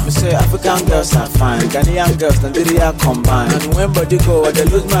 Me say African girls are fine, Ghanaian girls, Nigeria combined. And when body go, I dey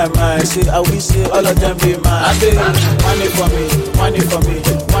lose my mind. Say I will say all of them be mine. I say, money for me, money for me,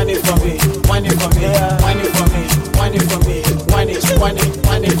 money for me, money for me, money for me, money for me, money,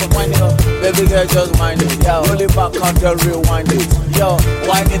 money for money. Baby girl, just whine it, yo. Roll it back, count your rewind it, yo.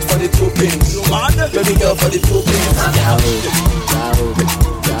 Whine it for the 2 pins, baby girl for the 2 pins. Ciao,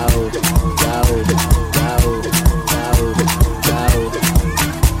 ciao, ciao, ciao.